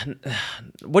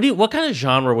 What kind of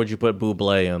genre would you put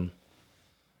Bublé in?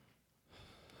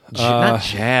 Not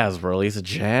jazz, really. Is it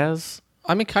jazz?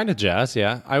 Kind of jazz,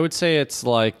 yeah. I would say it's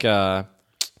like, I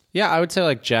would say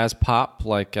like jazz pop,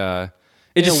 like it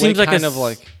just seems like kind of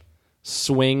like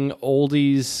swing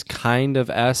oldies kind of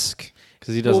esque,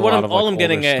 because he does a lot of all I'm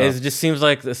getting stuff. at is it just seems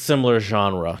like a similar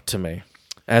genre to me.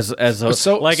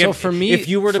 For me, if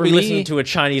you were to be listening to a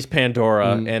Chinese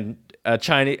Pandora and a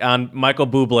Chinese on Michael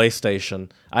Bublé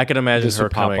station, I could imagine her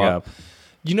coming up.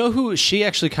 You know who she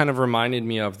actually kind of reminded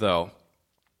me of though?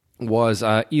 was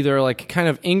either like kind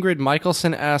of Ingrid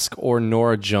Michaelson-esque or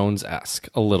Nora Jones-esque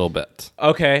a little bit.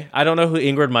 Okay, I don't know who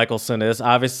Ingrid Michaelson is.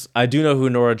 I do know who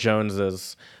Nora Jones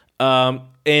is. And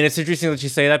it's interesting that you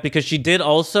say that because she did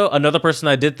also, another person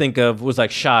I did think of was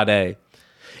like Sade.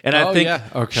 And I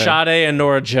think Sade and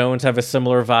Nora Jones have a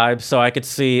similar vibe, so I could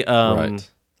see. Right.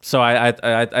 So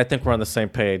I think we're on the same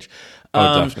page.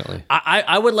 Definitely.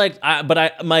 I would like,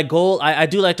 my goal, I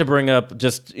do like to bring up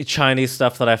just Chinese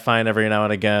stuff that I find every now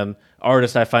and again,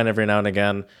 artists I find every now and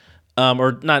again,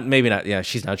 or not, maybe not. Yeah,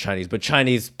 she's not Chinese, but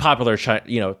Chinese popular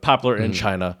in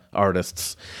China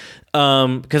artists.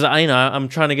 Because I'm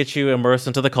trying to get you immersed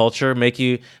into the culture,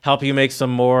 help you make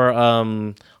some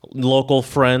more local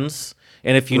friends,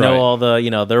 and if you know all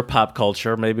the their pop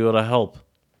culture, maybe it'll help.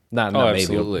 Not maybe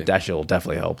absolutely. That will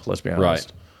definitely help. Let's be honest. Right.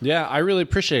 Yeah, I really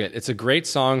appreciate it. It's a great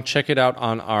song. Check it out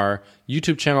on our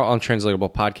YouTube channel, Untranslatable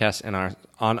Podcast, and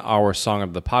on our Song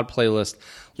of the Pod playlist.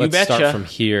 Let's Start From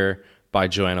Here by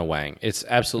Joanna Wang. It's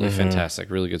absolutely fantastic.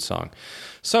 Really good song.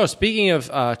 So speaking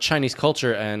of Chinese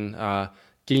culture and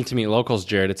getting to meet locals,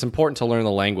 Jared, it's important to learn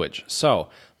the language. So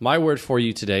my word for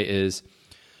you today is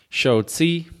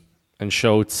shouci, and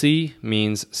shouci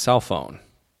means cell phone.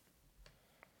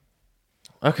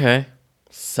 Okay.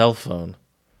 Cell phone.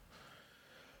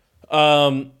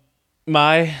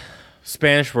 My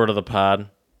Spanish word of the pod.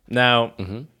 Now,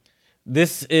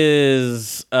 this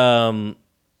is an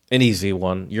easy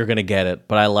one. You're gonna get it,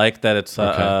 but I like that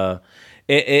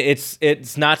it's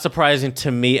it's not surprising to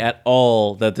me at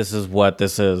all that this is what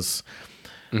this is.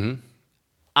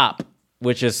 App,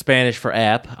 which is Spanish for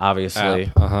app,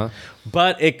 obviously.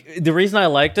 But the reason I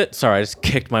liked it, sorry, I just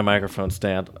kicked my microphone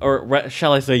stand, or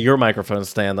shall I say your microphone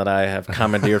stand that I have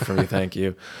commandeered from you. Thank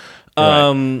you.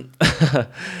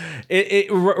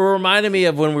 It reminded me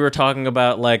of when we were talking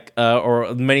about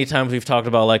or many times we've talked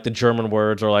about like the German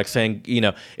words, or like saying,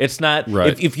 it's not,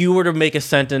 if you were to make a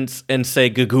sentence and say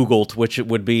gegoogled, which it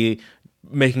would be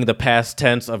making the past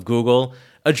tense of Google,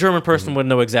 a German person would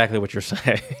know exactly what you're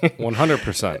saying.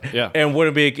 100%. Yeah. And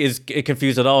wouldn't be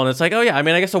confused at all. And it's like, oh yeah, I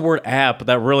mean, I guess the word app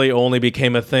that really only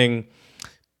became a thing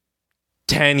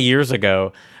 10 years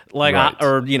ago.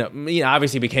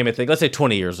 Obviously became a thing, let's say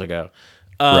 20 years ago.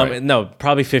 No,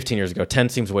 probably 15 years ago. 10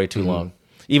 seems way too long.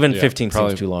 Even 15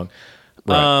 seems too long.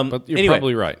 Right. But you're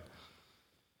probably right.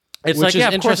 It's like, yeah,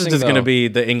 of course this is going to be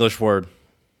the English word.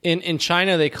 In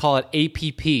China, they call it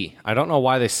APP. I don't know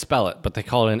why they spell it, but they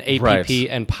call it an APP,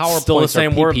 and PowerPoint still the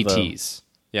same are word, PPTs.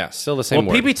 Yeah, still the same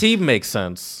word. Well, PPT makes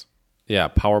sense. Yeah,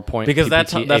 PowerPoint, because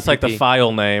PPT, that's like APP. the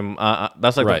file name.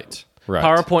 That's like right.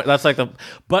 PowerPoint. That's like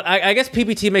but I guess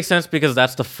PPT makes sense because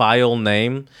that's the file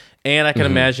name, and I can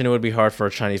imagine it would be hard for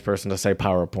a Chinese person to say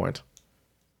PowerPoint.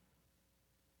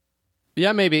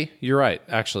 Yeah, maybe. You're right.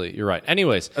 Actually, you're right.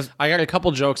 Anyways, I got a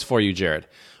couple jokes for you, Jared.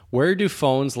 Where do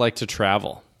phones like to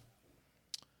travel?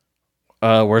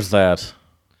 Where's that?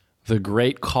 The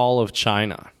Great Call of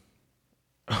China.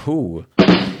 Ooh. You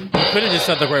could have just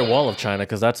said the Great Wall of China,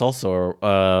 because that's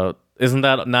also isn't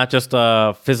that not just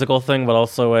a physical thing, but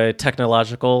also a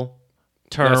technological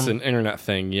term? That's an internet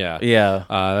thing, yeah. Yeah.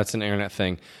 That's an internet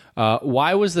thing.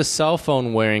 Why was the cell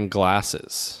phone wearing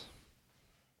glasses?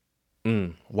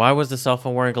 Why was the cell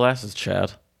phone wearing glasses,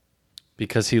 Chad?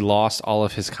 Because he lost all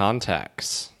of his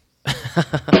contacts.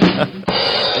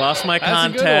 Lost my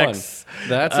contacts.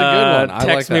 That's a good one.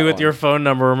 Text me with your phone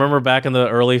number. Remember back in the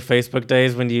early Facebook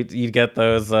days when you'd get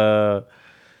those? I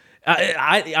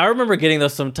remember getting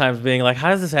those sometimes, being like,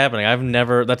 "How is this happening?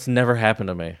 That's never happened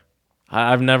to me.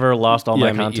 I've never lost all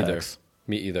my contacts."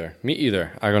 Me either.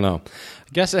 I don't know. I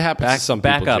guess it happens to some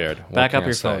people, Jared. Back up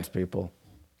your phones, people.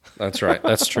 That's right.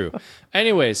 That's true.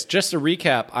 Anyways, just to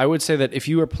recap, I would say that if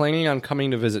you are planning on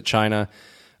coming to visit China,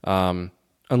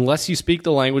 unless you speak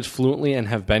the language fluently and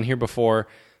have been here before,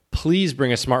 please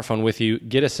bring a smartphone with you.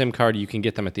 Get a SIM card. You can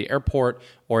get them at the airport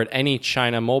or at any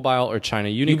China Mobile or China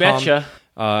Unicom. You betcha.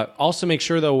 Also, make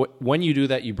sure, though, when you do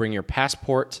that, you bring your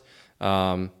passport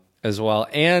as well.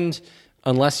 And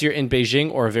unless you're in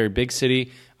Beijing or a very big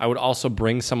city, I would also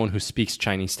bring someone who speaks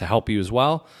Chinese to help you as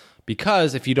well.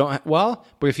 Because if you don't,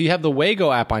 but if you have the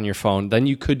Weigo app on your phone, then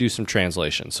you could do some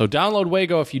translation. So download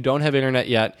Weigo if you don't have internet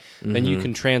yet, then you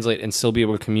can translate and still be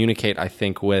able to communicate, I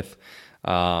think, with,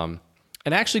 and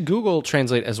actually Google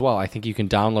Translate as well. I think you can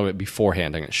download it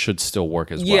beforehand and it should still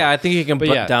work as well. Yeah, I think you can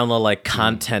download like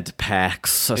content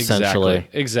packs, essentially.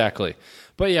 Exactly.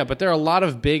 But there are a lot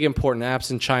of big important apps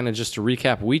in China. Just to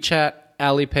recap, WeChat,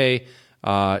 Alipay,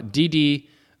 Didi,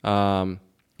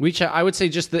 WeChat, I would say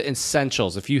just the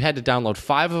essentials. If you had to download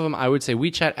 5 of them, I would say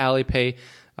WeChat, Alipay,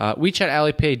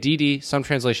 Didi, some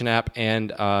translation app,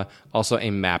 and also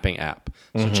a mapping app.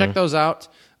 So check those out.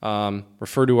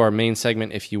 refer to our main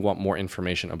segment if you want more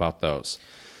information about those.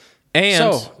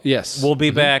 And yes, we'll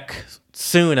be back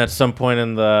soon at some point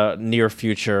in the near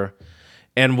future,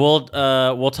 and we'll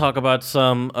talk about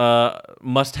some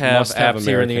must-have apps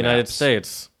here in the United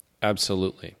States.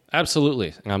 Absolutely. And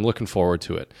I'm looking forward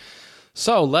to it.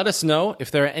 So let us know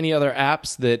if there are any other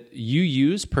apps that you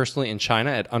use personally in China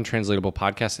at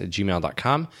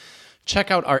untranslatablepodcast@gmail.com.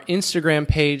 Check out our Instagram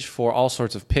page for all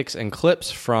sorts of pics and clips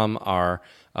from our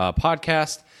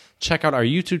podcast. Check out our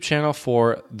YouTube channel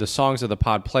for the songs of the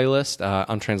pod playlist,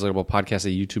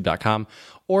 untranslatablepodcast@youtube.com.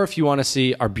 Or if you want to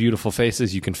see our beautiful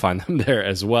faces, you can find them there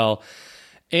as well.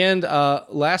 And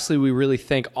lastly, we really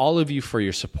thank all of you for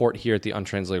your support here at the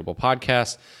Untranslatable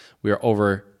Podcast. We are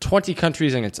over 20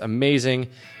 countries, and it's amazing.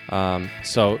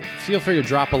 So feel free to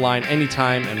drop a line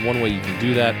anytime, and one way you can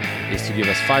do that is to give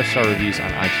us 5-star reviews on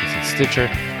iTunes and Stitcher.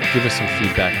 Give us some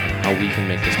feedback on how we can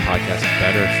make this podcast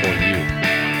better for you.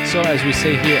 So as we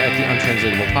say here at the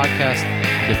Untranslatable Podcast,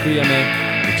 Děkujeme,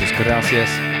 muchas gracias,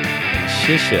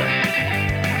 谢谢.